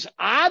 He's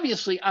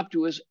obviously up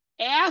to his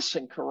ass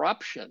in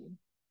corruption.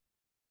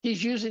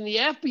 He's using the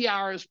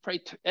FBI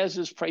as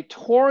his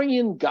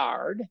Praetorian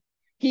guard.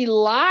 He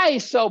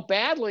lies so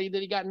badly that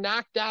he got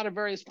knocked out of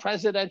various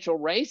presidential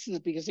races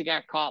because he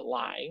got caught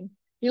lying.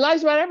 He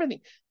lies about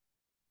everything.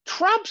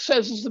 Trump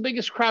says it's the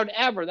biggest crowd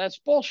ever. That's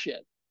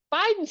bullshit.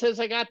 Biden says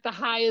I got the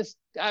highest,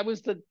 I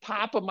was the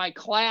top of my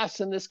class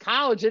in this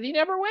college that he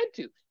never went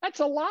to. That's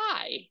a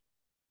lie.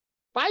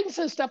 Biden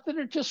says stuff that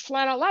are just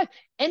flat out lies,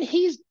 and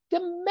he's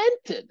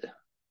demented.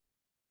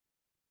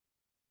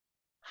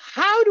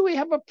 How do we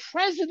have a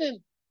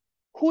president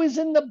who is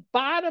in the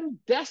bottom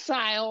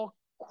decile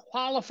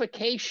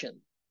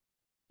qualification?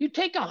 You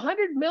take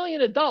 100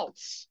 million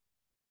adults.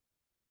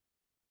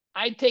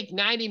 I'd take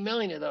 90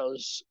 million of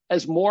those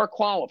as more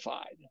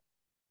qualified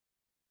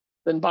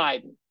than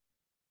Biden.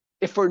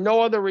 If for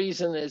no other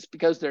reason is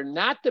because they're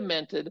not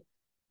demented,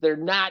 they're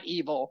not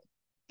evil,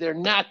 they're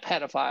not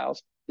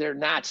pedophiles, they're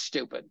not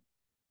stupid.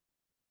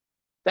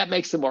 That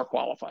makes them more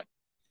qualified.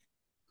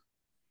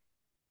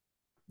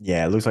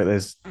 Yeah, it looks like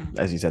there's,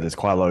 as you said, there's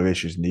quite a lot of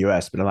issues in the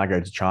US, but then I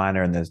go to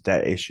China and there's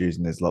debt issues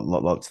and there's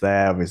lots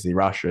there. Obviously,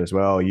 Russia as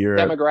well,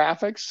 Europe.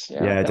 Demographics,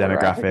 Yeah, demographic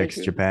demographics,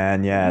 issues.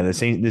 Japan. Yeah, there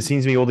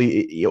seems to be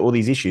all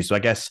these issues. So I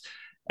guess,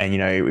 and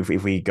if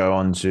we go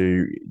on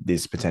to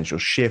this potential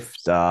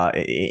shift,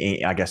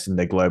 I guess in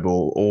the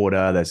global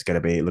order,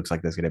 it looks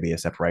like there's going to be a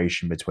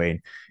separation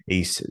between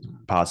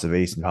parts of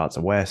East and parts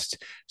of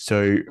West.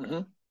 So,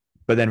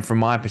 but then from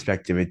my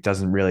perspective, it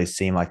doesn't really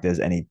seem like there's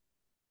any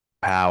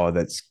power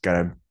that's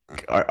going to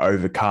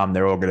overcome.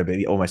 They're all going to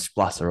be almost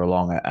splutter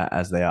along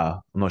as they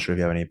are. I'm not sure if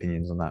you have any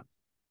opinions on that.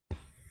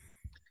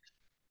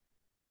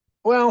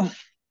 Well,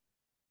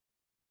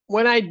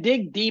 when I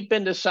dig deep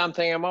into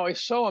something, I'm always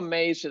so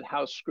amazed at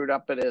how screwed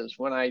up it is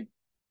when I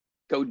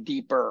go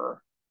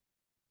deeper.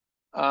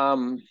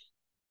 And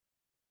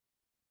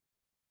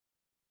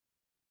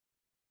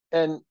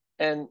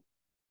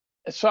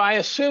so I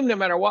assume no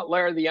matter what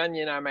layer of the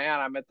onion I'm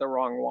at the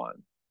wrong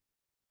one.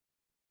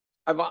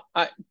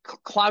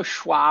 Klaus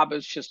Schwab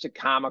is just a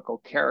comical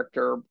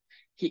character.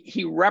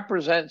 He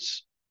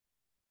represents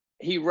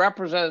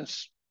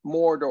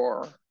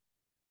Mordor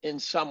in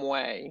some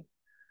way.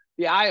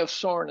 The Eye of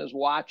Sauron is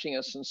watching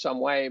us in some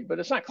way, but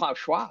it's not Klaus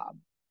Schwab.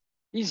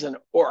 He's an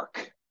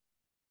orc,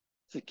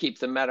 to keep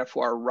the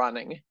metaphor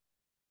running.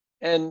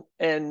 And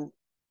then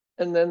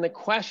the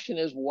question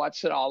is,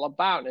 what's it all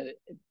about?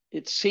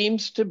 It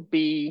seems to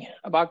be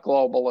about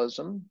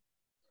globalism.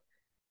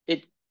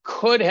 It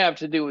could have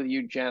to do with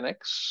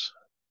eugenics.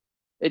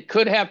 It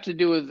could have to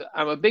do with,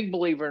 I'm a big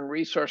believer in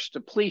resource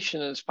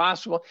depletion as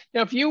possible.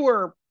 Now, if you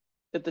were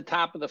at the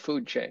top of the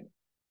food chain,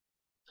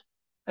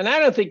 and I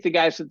don't think the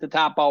guys at the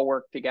top all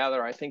work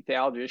together. I think they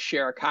all just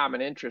share a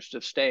common interest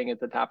of staying at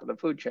the top of the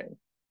food chain.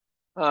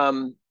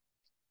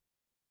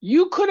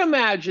 You could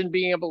imagine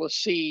being able to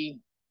see,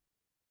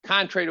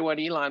 contrary to what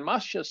Elon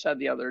Musk just said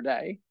the other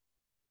day,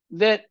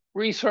 that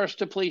resource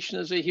depletion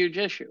is a huge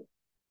issue.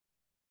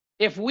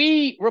 If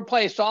we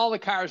replaced all the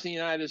cars in the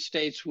United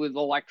States with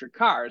electric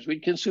cars,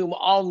 we'd consume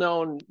all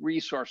known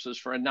resources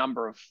for a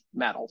number of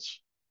metals.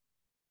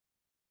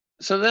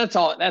 So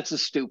that's a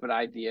stupid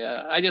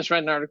idea. I just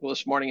read an article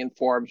this morning in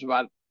Forbes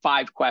about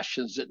 5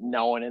 questions that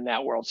no one in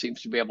that world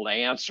seems to be able to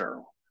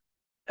answer.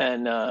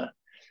 And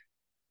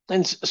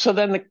so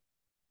then the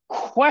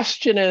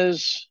question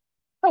is,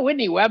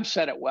 Whitney Webb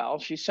said it well.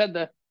 She said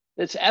that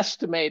it's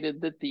estimated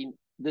that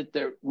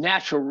the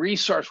natural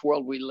resource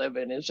world we live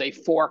in is a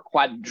 $4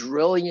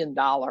 quadrillion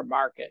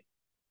market.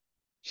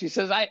 She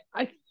says, I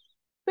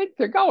think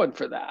they're going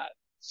for that.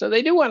 So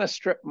they do want to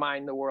strip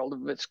mine the world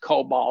of its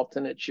cobalt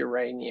and its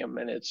uranium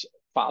and its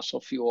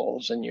fossil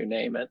fuels and you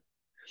name it.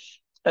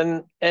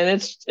 And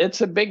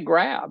it's a big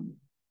grab.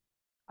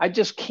 I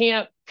just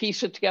can't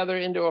piece it together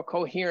into a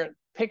coherent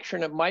picture,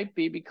 and it might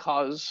be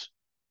because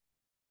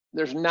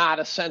there's not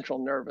a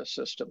central nervous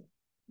system,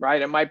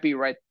 right? It might be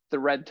the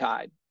red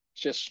tide.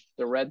 It's just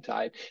the red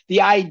tide.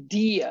 The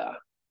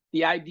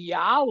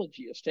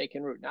ideology is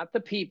taking root, not the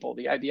people,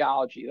 the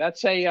ideology.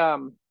 That's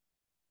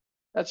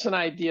an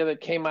idea that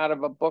came out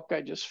of a book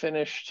I just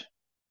finished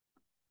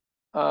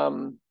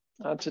on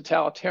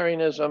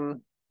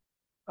totalitarianism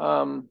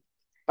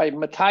by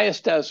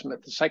Matthias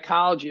Desmet, The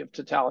Psychology of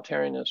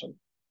Totalitarianism.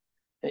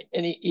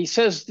 And he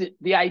says that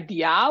the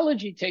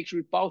ideology takes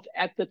root both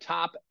at the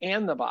top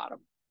and the bottom.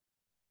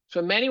 So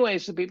in many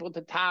ways, the people at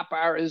the top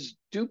are as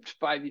duped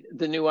by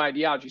the new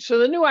ideology. So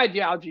the new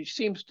ideology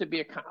seems to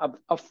be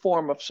a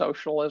form of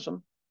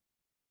socialism.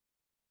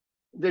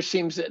 That's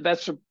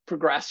a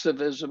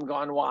progressivism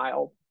gone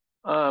wild.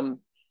 And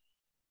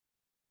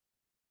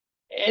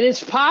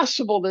it's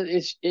possible that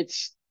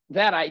it's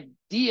that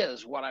idea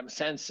is what I'm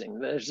sensing.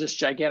 There's this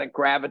gigantic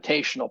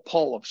gravitational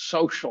pull of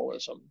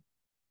socialism.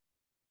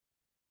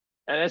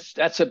 And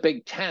that's a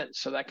big tent.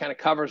 So that kind of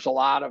covers a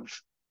lot of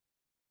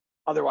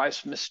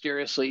otherwise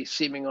mysteriously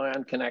seemingly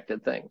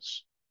unconnected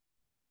things.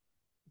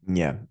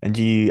 Yeah. And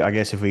I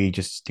guess if we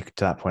just stick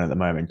to that point at the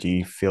moment, do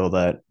you feel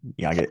that,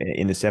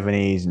 in the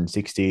 70s and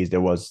 60s, there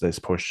was this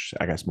push,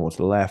 I guess, more to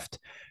the left,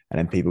 and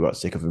then people got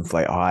sick of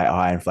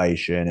high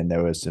inflation, and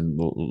there was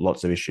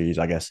lots of issues,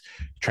 I guess,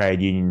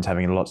 trade unions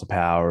having lots of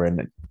power,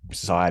 and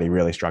society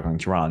really struggling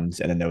to run,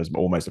 and then there was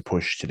almost a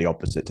push to the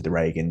opposite, to the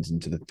Reagans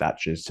and to the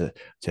Thatchers,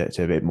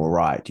 to a bit more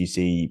right. Do you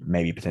see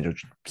maybe potential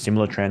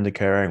similar trend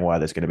occurring where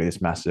there's going to be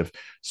this massive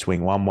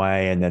swing one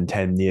way, and then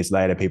 10 years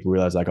later people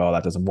realize like, oh,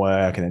 that doesn't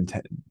work, and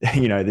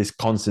then this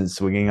constant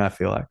swinging, I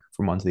feel like,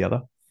 from one to the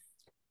other?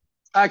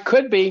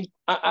 Could be.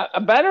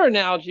 A better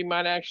analogy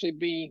might actually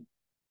be,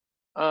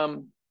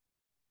 um,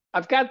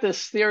 I've got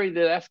this theory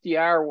that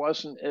FDR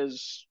wasn't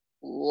as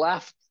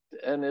left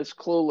and as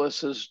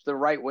clueless as the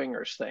right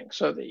wingers think.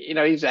 So,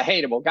 he's a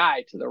hateable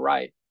guy to the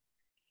right.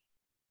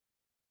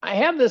 I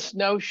have this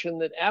notion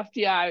that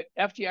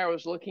FDR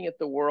was looking at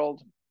the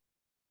world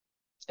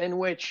in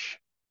which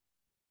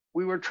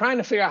we were trying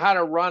to figure out how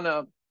to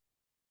run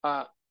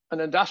an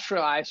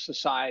industrialized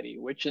society,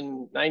 which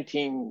in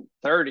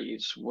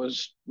 1930s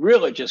was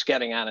really just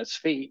getting on its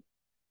feet,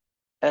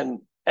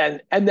 and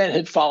then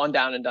had fallen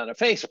down and done a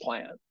face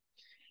plant.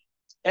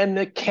 And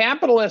the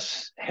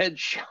capitalists had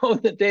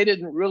shown that they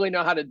didn't really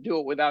know how to do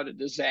it without a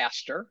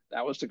disaster.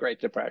 That was the Great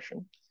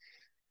Depression.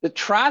 The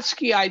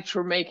Trotskyites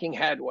were making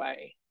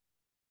headway,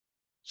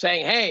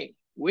 saying, hey,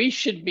 we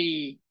should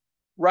be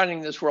running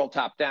this world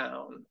top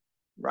down,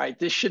 right?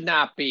 This should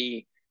not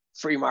be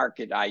free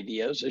market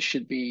ideas. We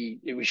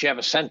should have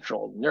a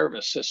central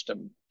nervous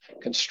system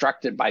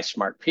constructed by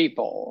smart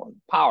people and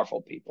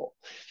powerful people.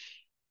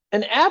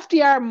 And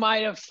FDR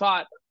might have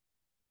thought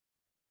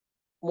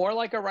more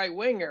like a right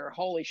winger,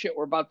 holy shit,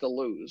 we're about to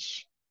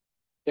lose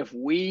if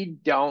we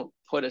don't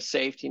put a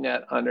safety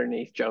net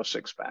underneath Joe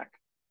Sixpack.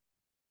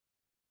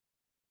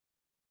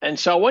 And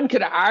so one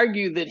could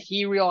argue that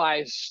he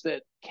realized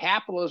that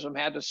capitalism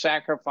had to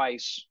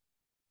sacrifice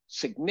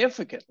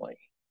significantly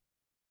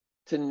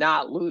to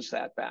not lose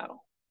that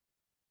battle.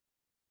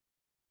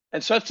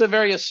 And so it's a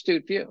very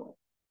astute view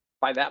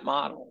by that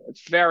model.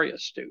 It's very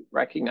astute,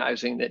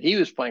 recognizing that he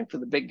was playing for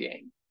the big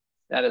game,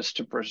 that is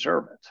to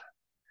preserve it.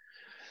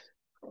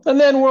 And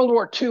then World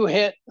War II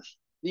hit.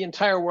 The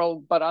entire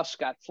world but us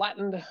got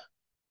flattened.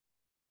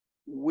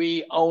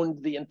 We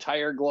owned the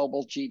entire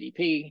global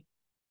GDP.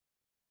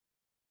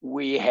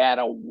 We had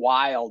a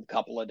wild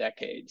couple of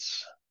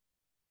decades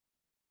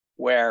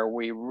where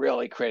we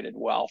really created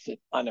wealth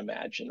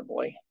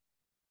unimaginably.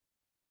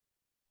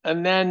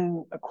 And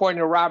then, according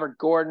to Robert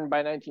Gordon, by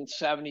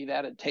 1970,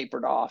 that had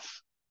tapered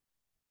off.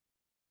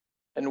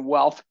 And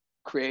wealth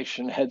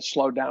creation had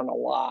slowed down a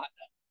lot.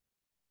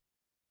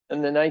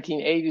 In the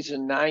 1980s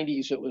and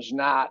 90s, it was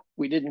not,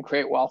 we didn't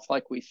create wealth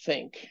like we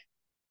think.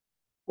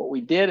 What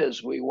we did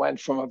is we went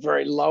from a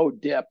very low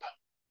dip,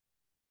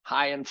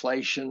 high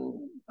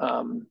inflation,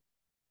 and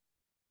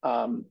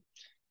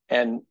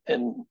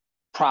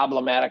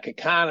problematic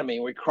economy.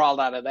 We crawled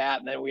out of that,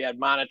 and then we had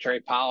monetary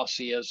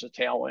policy as a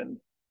tailwind.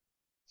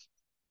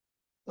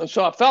 And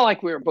so it felt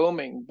like we were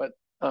booming. But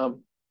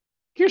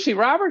see,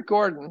 Robert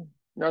Gordon,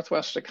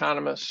 Northwest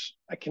economist,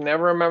 I can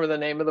never remember the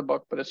name of the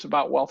book, but it's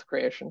about wealth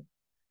creation,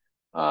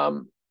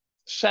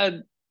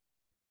 said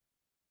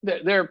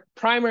that their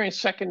primary and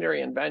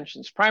secondary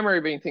inventions,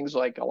 primary being things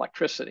like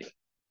electricity,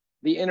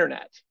 the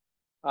internet,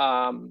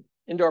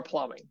 indoor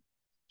plumbing.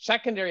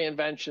 Secondary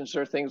inventions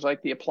are things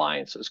like the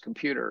appliances,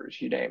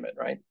 computers, you name it,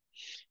 right?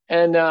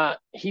 And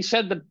he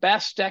said the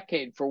best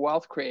decade for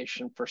wealth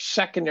creation for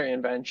secondary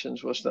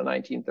inventions was the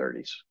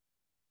 1930s.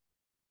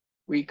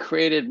 We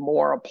created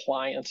more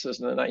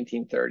appliances in the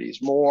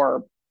 1930s,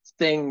 more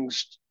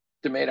things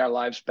to make our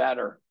lives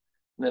better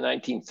in the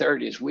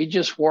 1930s. We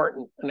just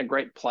weren't in a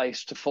great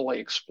place to fully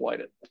exploit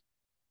it.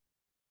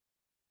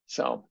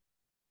 So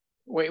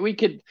we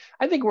could,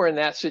 I think we're in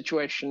that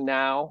situation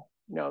now,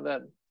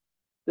 that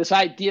this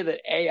idea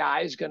that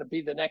AI is going to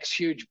be the next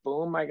huge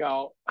boom. I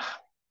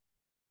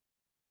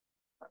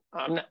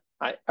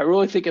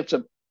really think it's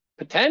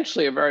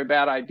potentially a very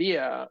bad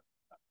idea.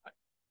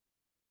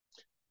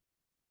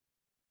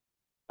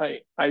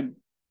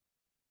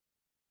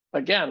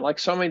 Again, like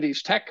so many of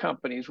these tech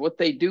companies, what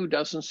they do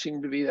doesn't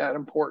seem to be that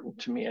important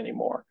to me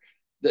anymore.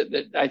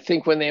 I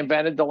think when they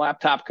invented the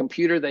laptop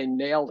computer, they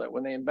nailed it.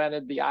 When they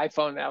invented the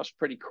iPhone, that was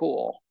pretty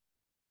cool.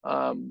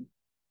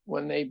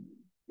 When the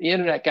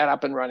internet got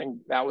up and running,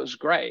 that was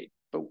great.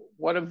 But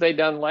what have they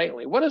done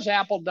lately? What has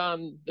Apple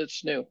done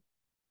that's new?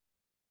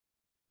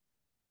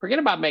 Forget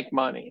about make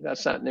money.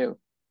 That's not new.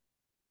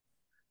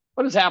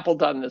 What has Apple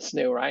done that's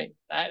new, right?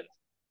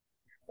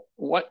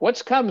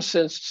 What's come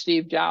since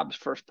Steve Jobs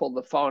first pulled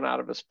the phone out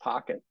of his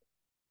pocket?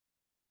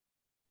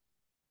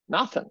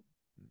 Nothing.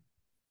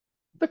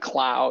 The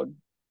cloud.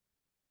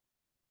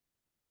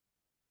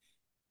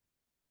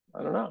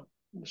 I don't know.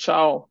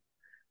 So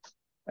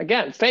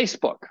again,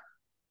 Facebook,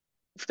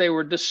 if they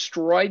were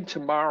destroyed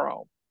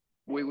tomorrow,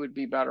 we would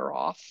be better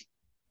off.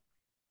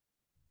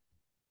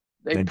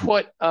 They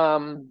put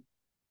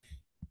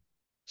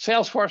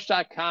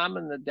Salesforce.com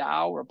in the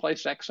Dow,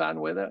 replaced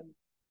Exxon with it.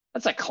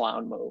 That's a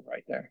clown move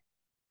right there.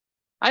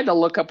 I had to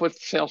look up what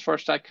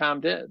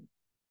Salesforce.com did.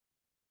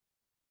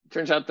 It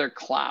turns out they're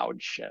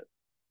cloud shit.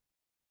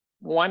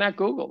 Why not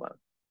Google them?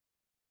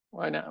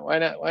 Why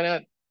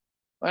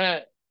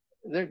not?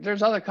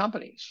 There's other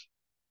companies.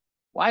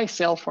 Why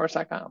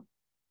Salesforce.com?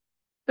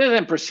 They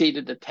then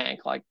proceeded to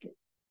tank like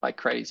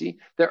crazy.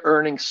 Their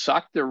earnings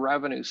suck. Their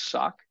revenues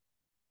suck.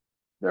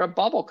 They're a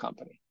bubble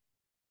company.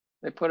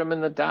 They put them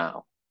in the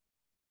Dow.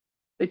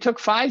 They took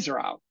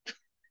Pfizer out.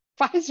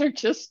 Pfizer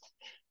just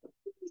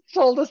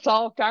sold us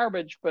all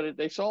garbage, but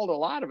they sold a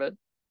lot of it.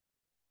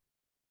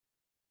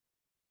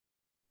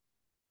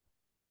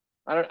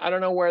 I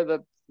don't know where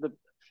the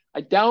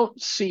I don't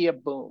see a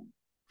boom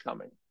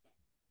coming.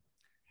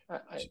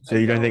 So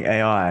you don't think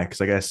AI?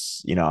 Because I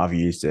guess I've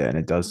used it and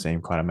it does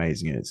seem quite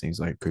amazing, and it seems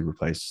like it could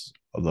replace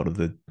a lot of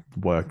the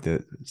work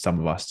that some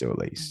of us do, at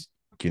least.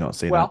 Do you not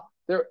see that?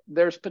 Well,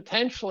 there's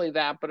potentially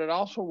that, but it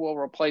also will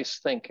replace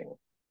thinking.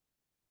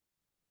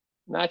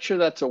 Not sure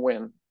that's a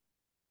win.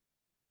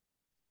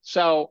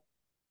 So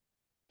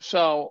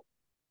so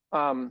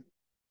um,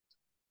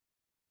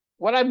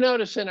 what I've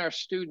noticed in our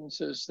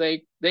students is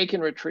they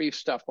can retrieve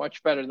stuff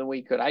much better than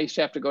we could. I used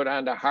to have to go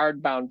down to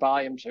hardbound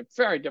volumes. They're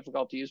very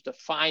difficult to use to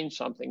find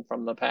something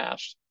from the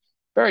past.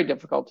 Very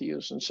difficult to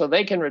use. And so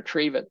they can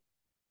retrieve it.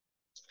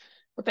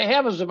 What they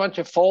have is a bunch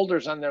of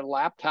folders on their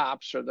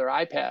laptops or their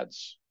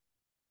iPads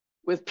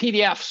with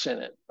PDFs in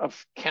it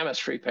of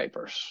chemistry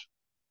papers.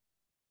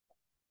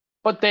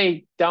 But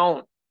they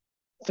don't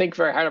think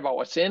very hard about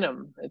what's in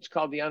them. It's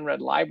called the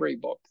unread library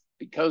book.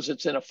 Because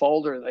it's in a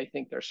folder, they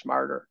think they're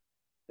smarter.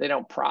 They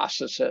don't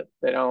process it.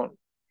 They don't.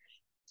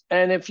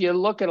 And if you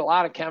look at a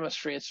lot of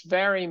chemistry, it's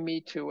very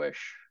Me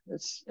Too-ish.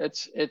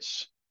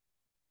 It's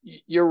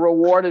you're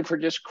rewarded for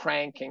just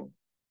cranking.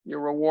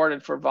 You're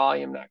rewarded for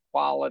volume, not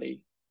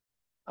quality.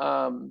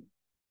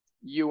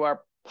 You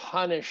are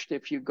punished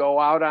if you go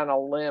out on a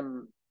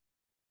limb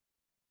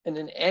and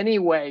in any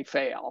way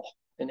fail.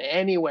 In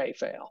any way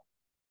fail.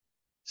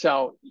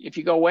 So if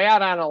you go way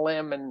out on a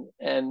limb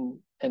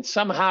and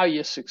somehow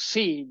you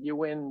succeed, you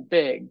win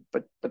big,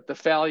 but the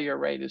failure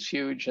rate is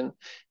huge, and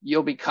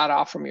you'll be cut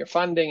off from your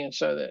funding. And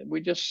so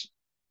that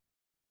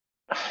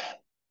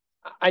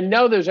I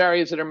know there's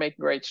areas that are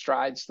making great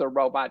strides. The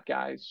robot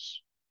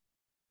guys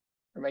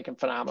are making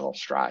phenomenal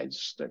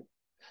strides.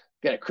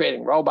 They're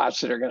creating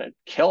robots that are going to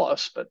kill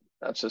us, but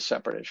that's a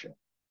separate issue.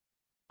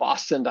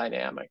 Boston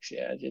Dynamics,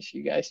 yeah,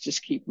 you guys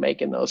just keep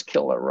making those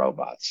killer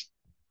robots.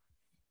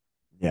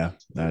 Yeah,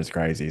 that's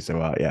crazy.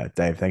 So, yeah,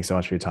 Dave, thanks so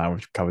much for your time.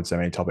 We've covered so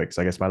many topics.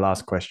 I guess my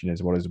last question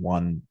is, what is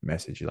one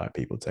message you'd like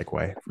people to take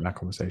away from that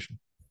conversation?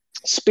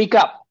 Speak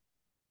up.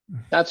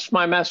 That's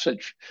my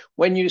message.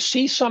 When you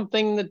see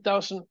something that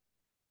doesn't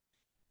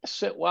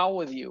sit well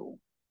with you,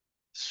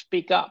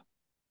 speak up.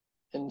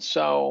 And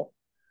so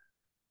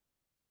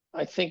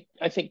I think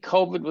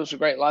COVID was a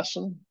great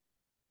lesson.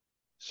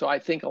 So I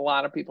think a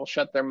lot of people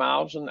shut their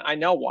mouths, and I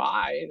know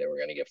why. They were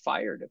going to get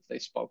fired if they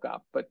spoke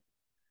up, but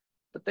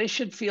they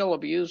should feel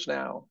abused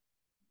now,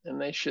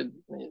 and they should.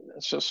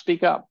 So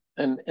speak up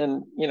and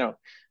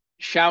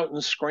shout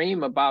and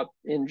scream about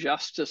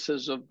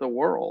injustices of the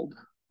world.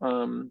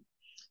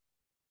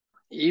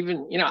 Even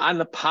on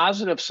the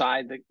positive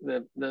side,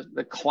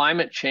 the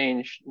climate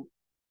change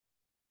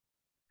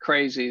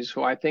crazies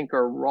who I think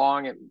are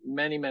wrong at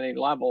many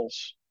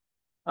levels.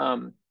 At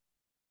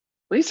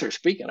least they're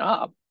speaking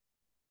up.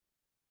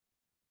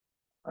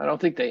 I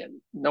don't think they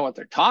know what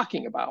they're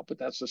talking about, but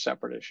that's a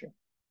separate issue.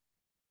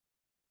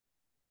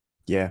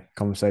 Yeah,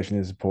 conversation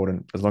is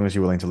important as long as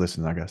you're willing to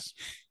listen, I guess.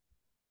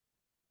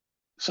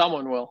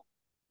 Someone will.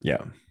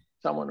 Yeah.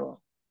 Someone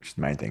will. Which is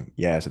the main thing.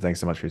 Yeah. So thanks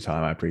so much for your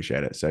time. I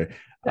appreciate it. So,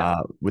 Yeah.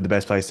 Would the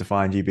best place to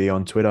find you be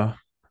on Twitter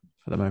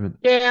for the moment?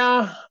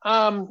 Yeah.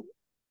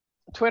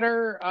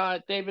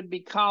 Twitter, David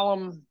B.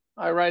 Collum.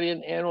 I write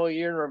an annual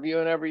year in review,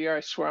 and every year I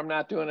swear I'm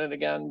not doing it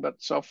again, but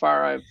so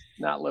far I've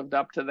not lived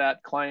up to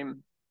that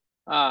claim.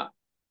 Bob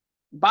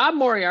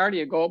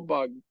Moriarty of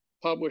Goldbug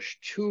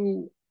published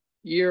 2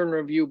 year in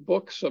review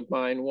books of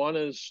mine. One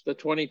is the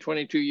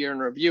 2022 year in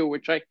review,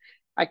 which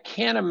I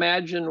can't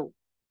imagine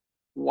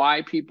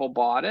why people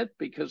bought it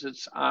because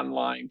it's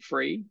online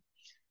free.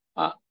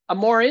 A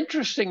more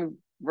interesting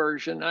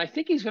version, I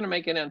think he's going to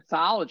make an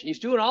anthology. He's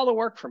doing all the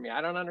work for me.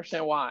 I don't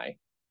understand why.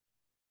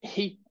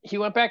 He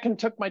went back and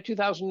took my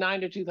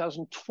 2009 to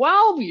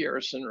 2012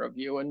 years in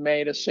review and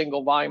made a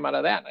single volume out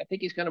of that. And I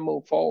think he's going to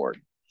move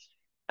forward.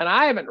 And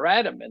I haven't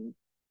read him in,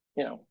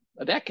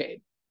 a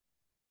decade.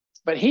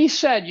 But he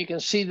said you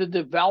can see the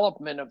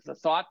development of the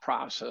thought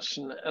process.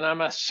 And I'm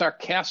a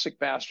sarcastic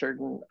bastard,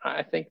 and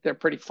I think they're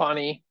pretty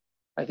funny.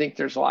 I think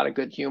there's a lot of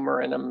good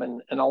humor in them,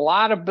 and a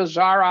lot of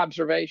bizarre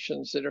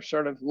observations that are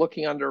sort of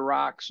looking under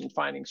rocks and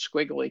finding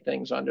squiggly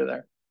things under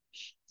there.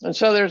 And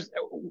so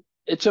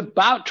it's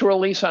about to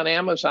release on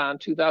Amazon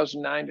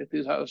 2009 to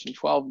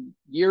 2012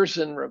 years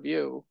in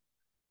review.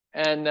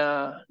 And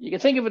you can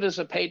think of it as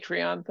a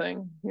Patreon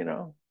thing,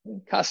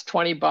 it costs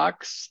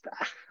 $20.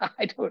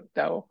 I don't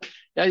know.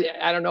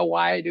 I don't know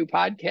why I do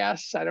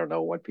podcasts. I don't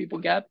know what people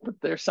get,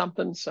 but there's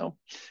something. So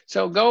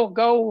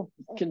go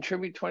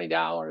contribute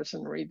 $20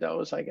 and read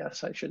those. I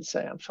guess I should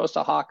say I'm supposed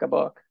to hawk a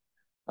book.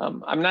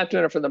 I'm not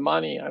doing it for the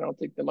money. I don't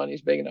think the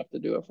money's big enough to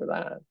do it for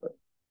that. But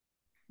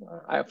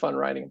I have fun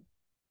writing.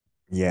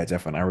 Yeah,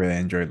 definitely. I really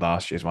enjoyed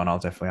last year's one. I'll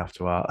definitely have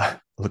to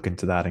look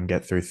into that and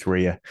get through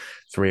three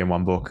in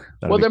one book.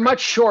 That'll Well, be they're great. much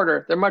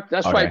shorter. They're much.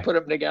 That's why I Okay. put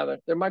them together.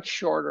 They're much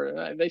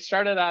shorter. They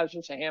started out as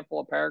just a handful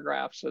of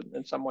paragraphs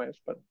in some ways,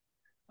 but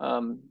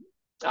um,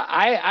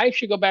 I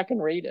should go back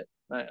and read it.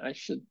 I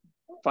should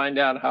find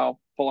out how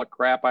full of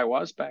crap I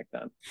was back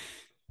then.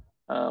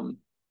 Um,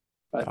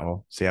 but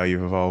I'll see how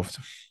you've evolved.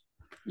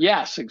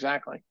 yes,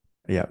 exactly,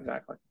 Yeah.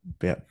 exactly.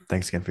 Yeah.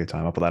 Thanks again for your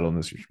time. I'll put that on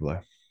the description below.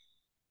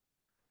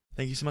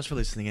 Thank you so much for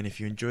listening. And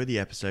if you enjoyed the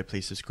episode,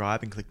 please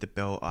subscribe and click the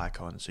bell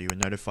icon so you are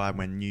notified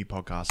when new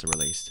podcasts are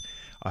released.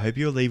 I hope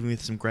you're leaving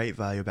with some great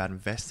value about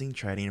investing,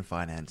 trading, and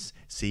finance.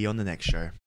 See you on the next show.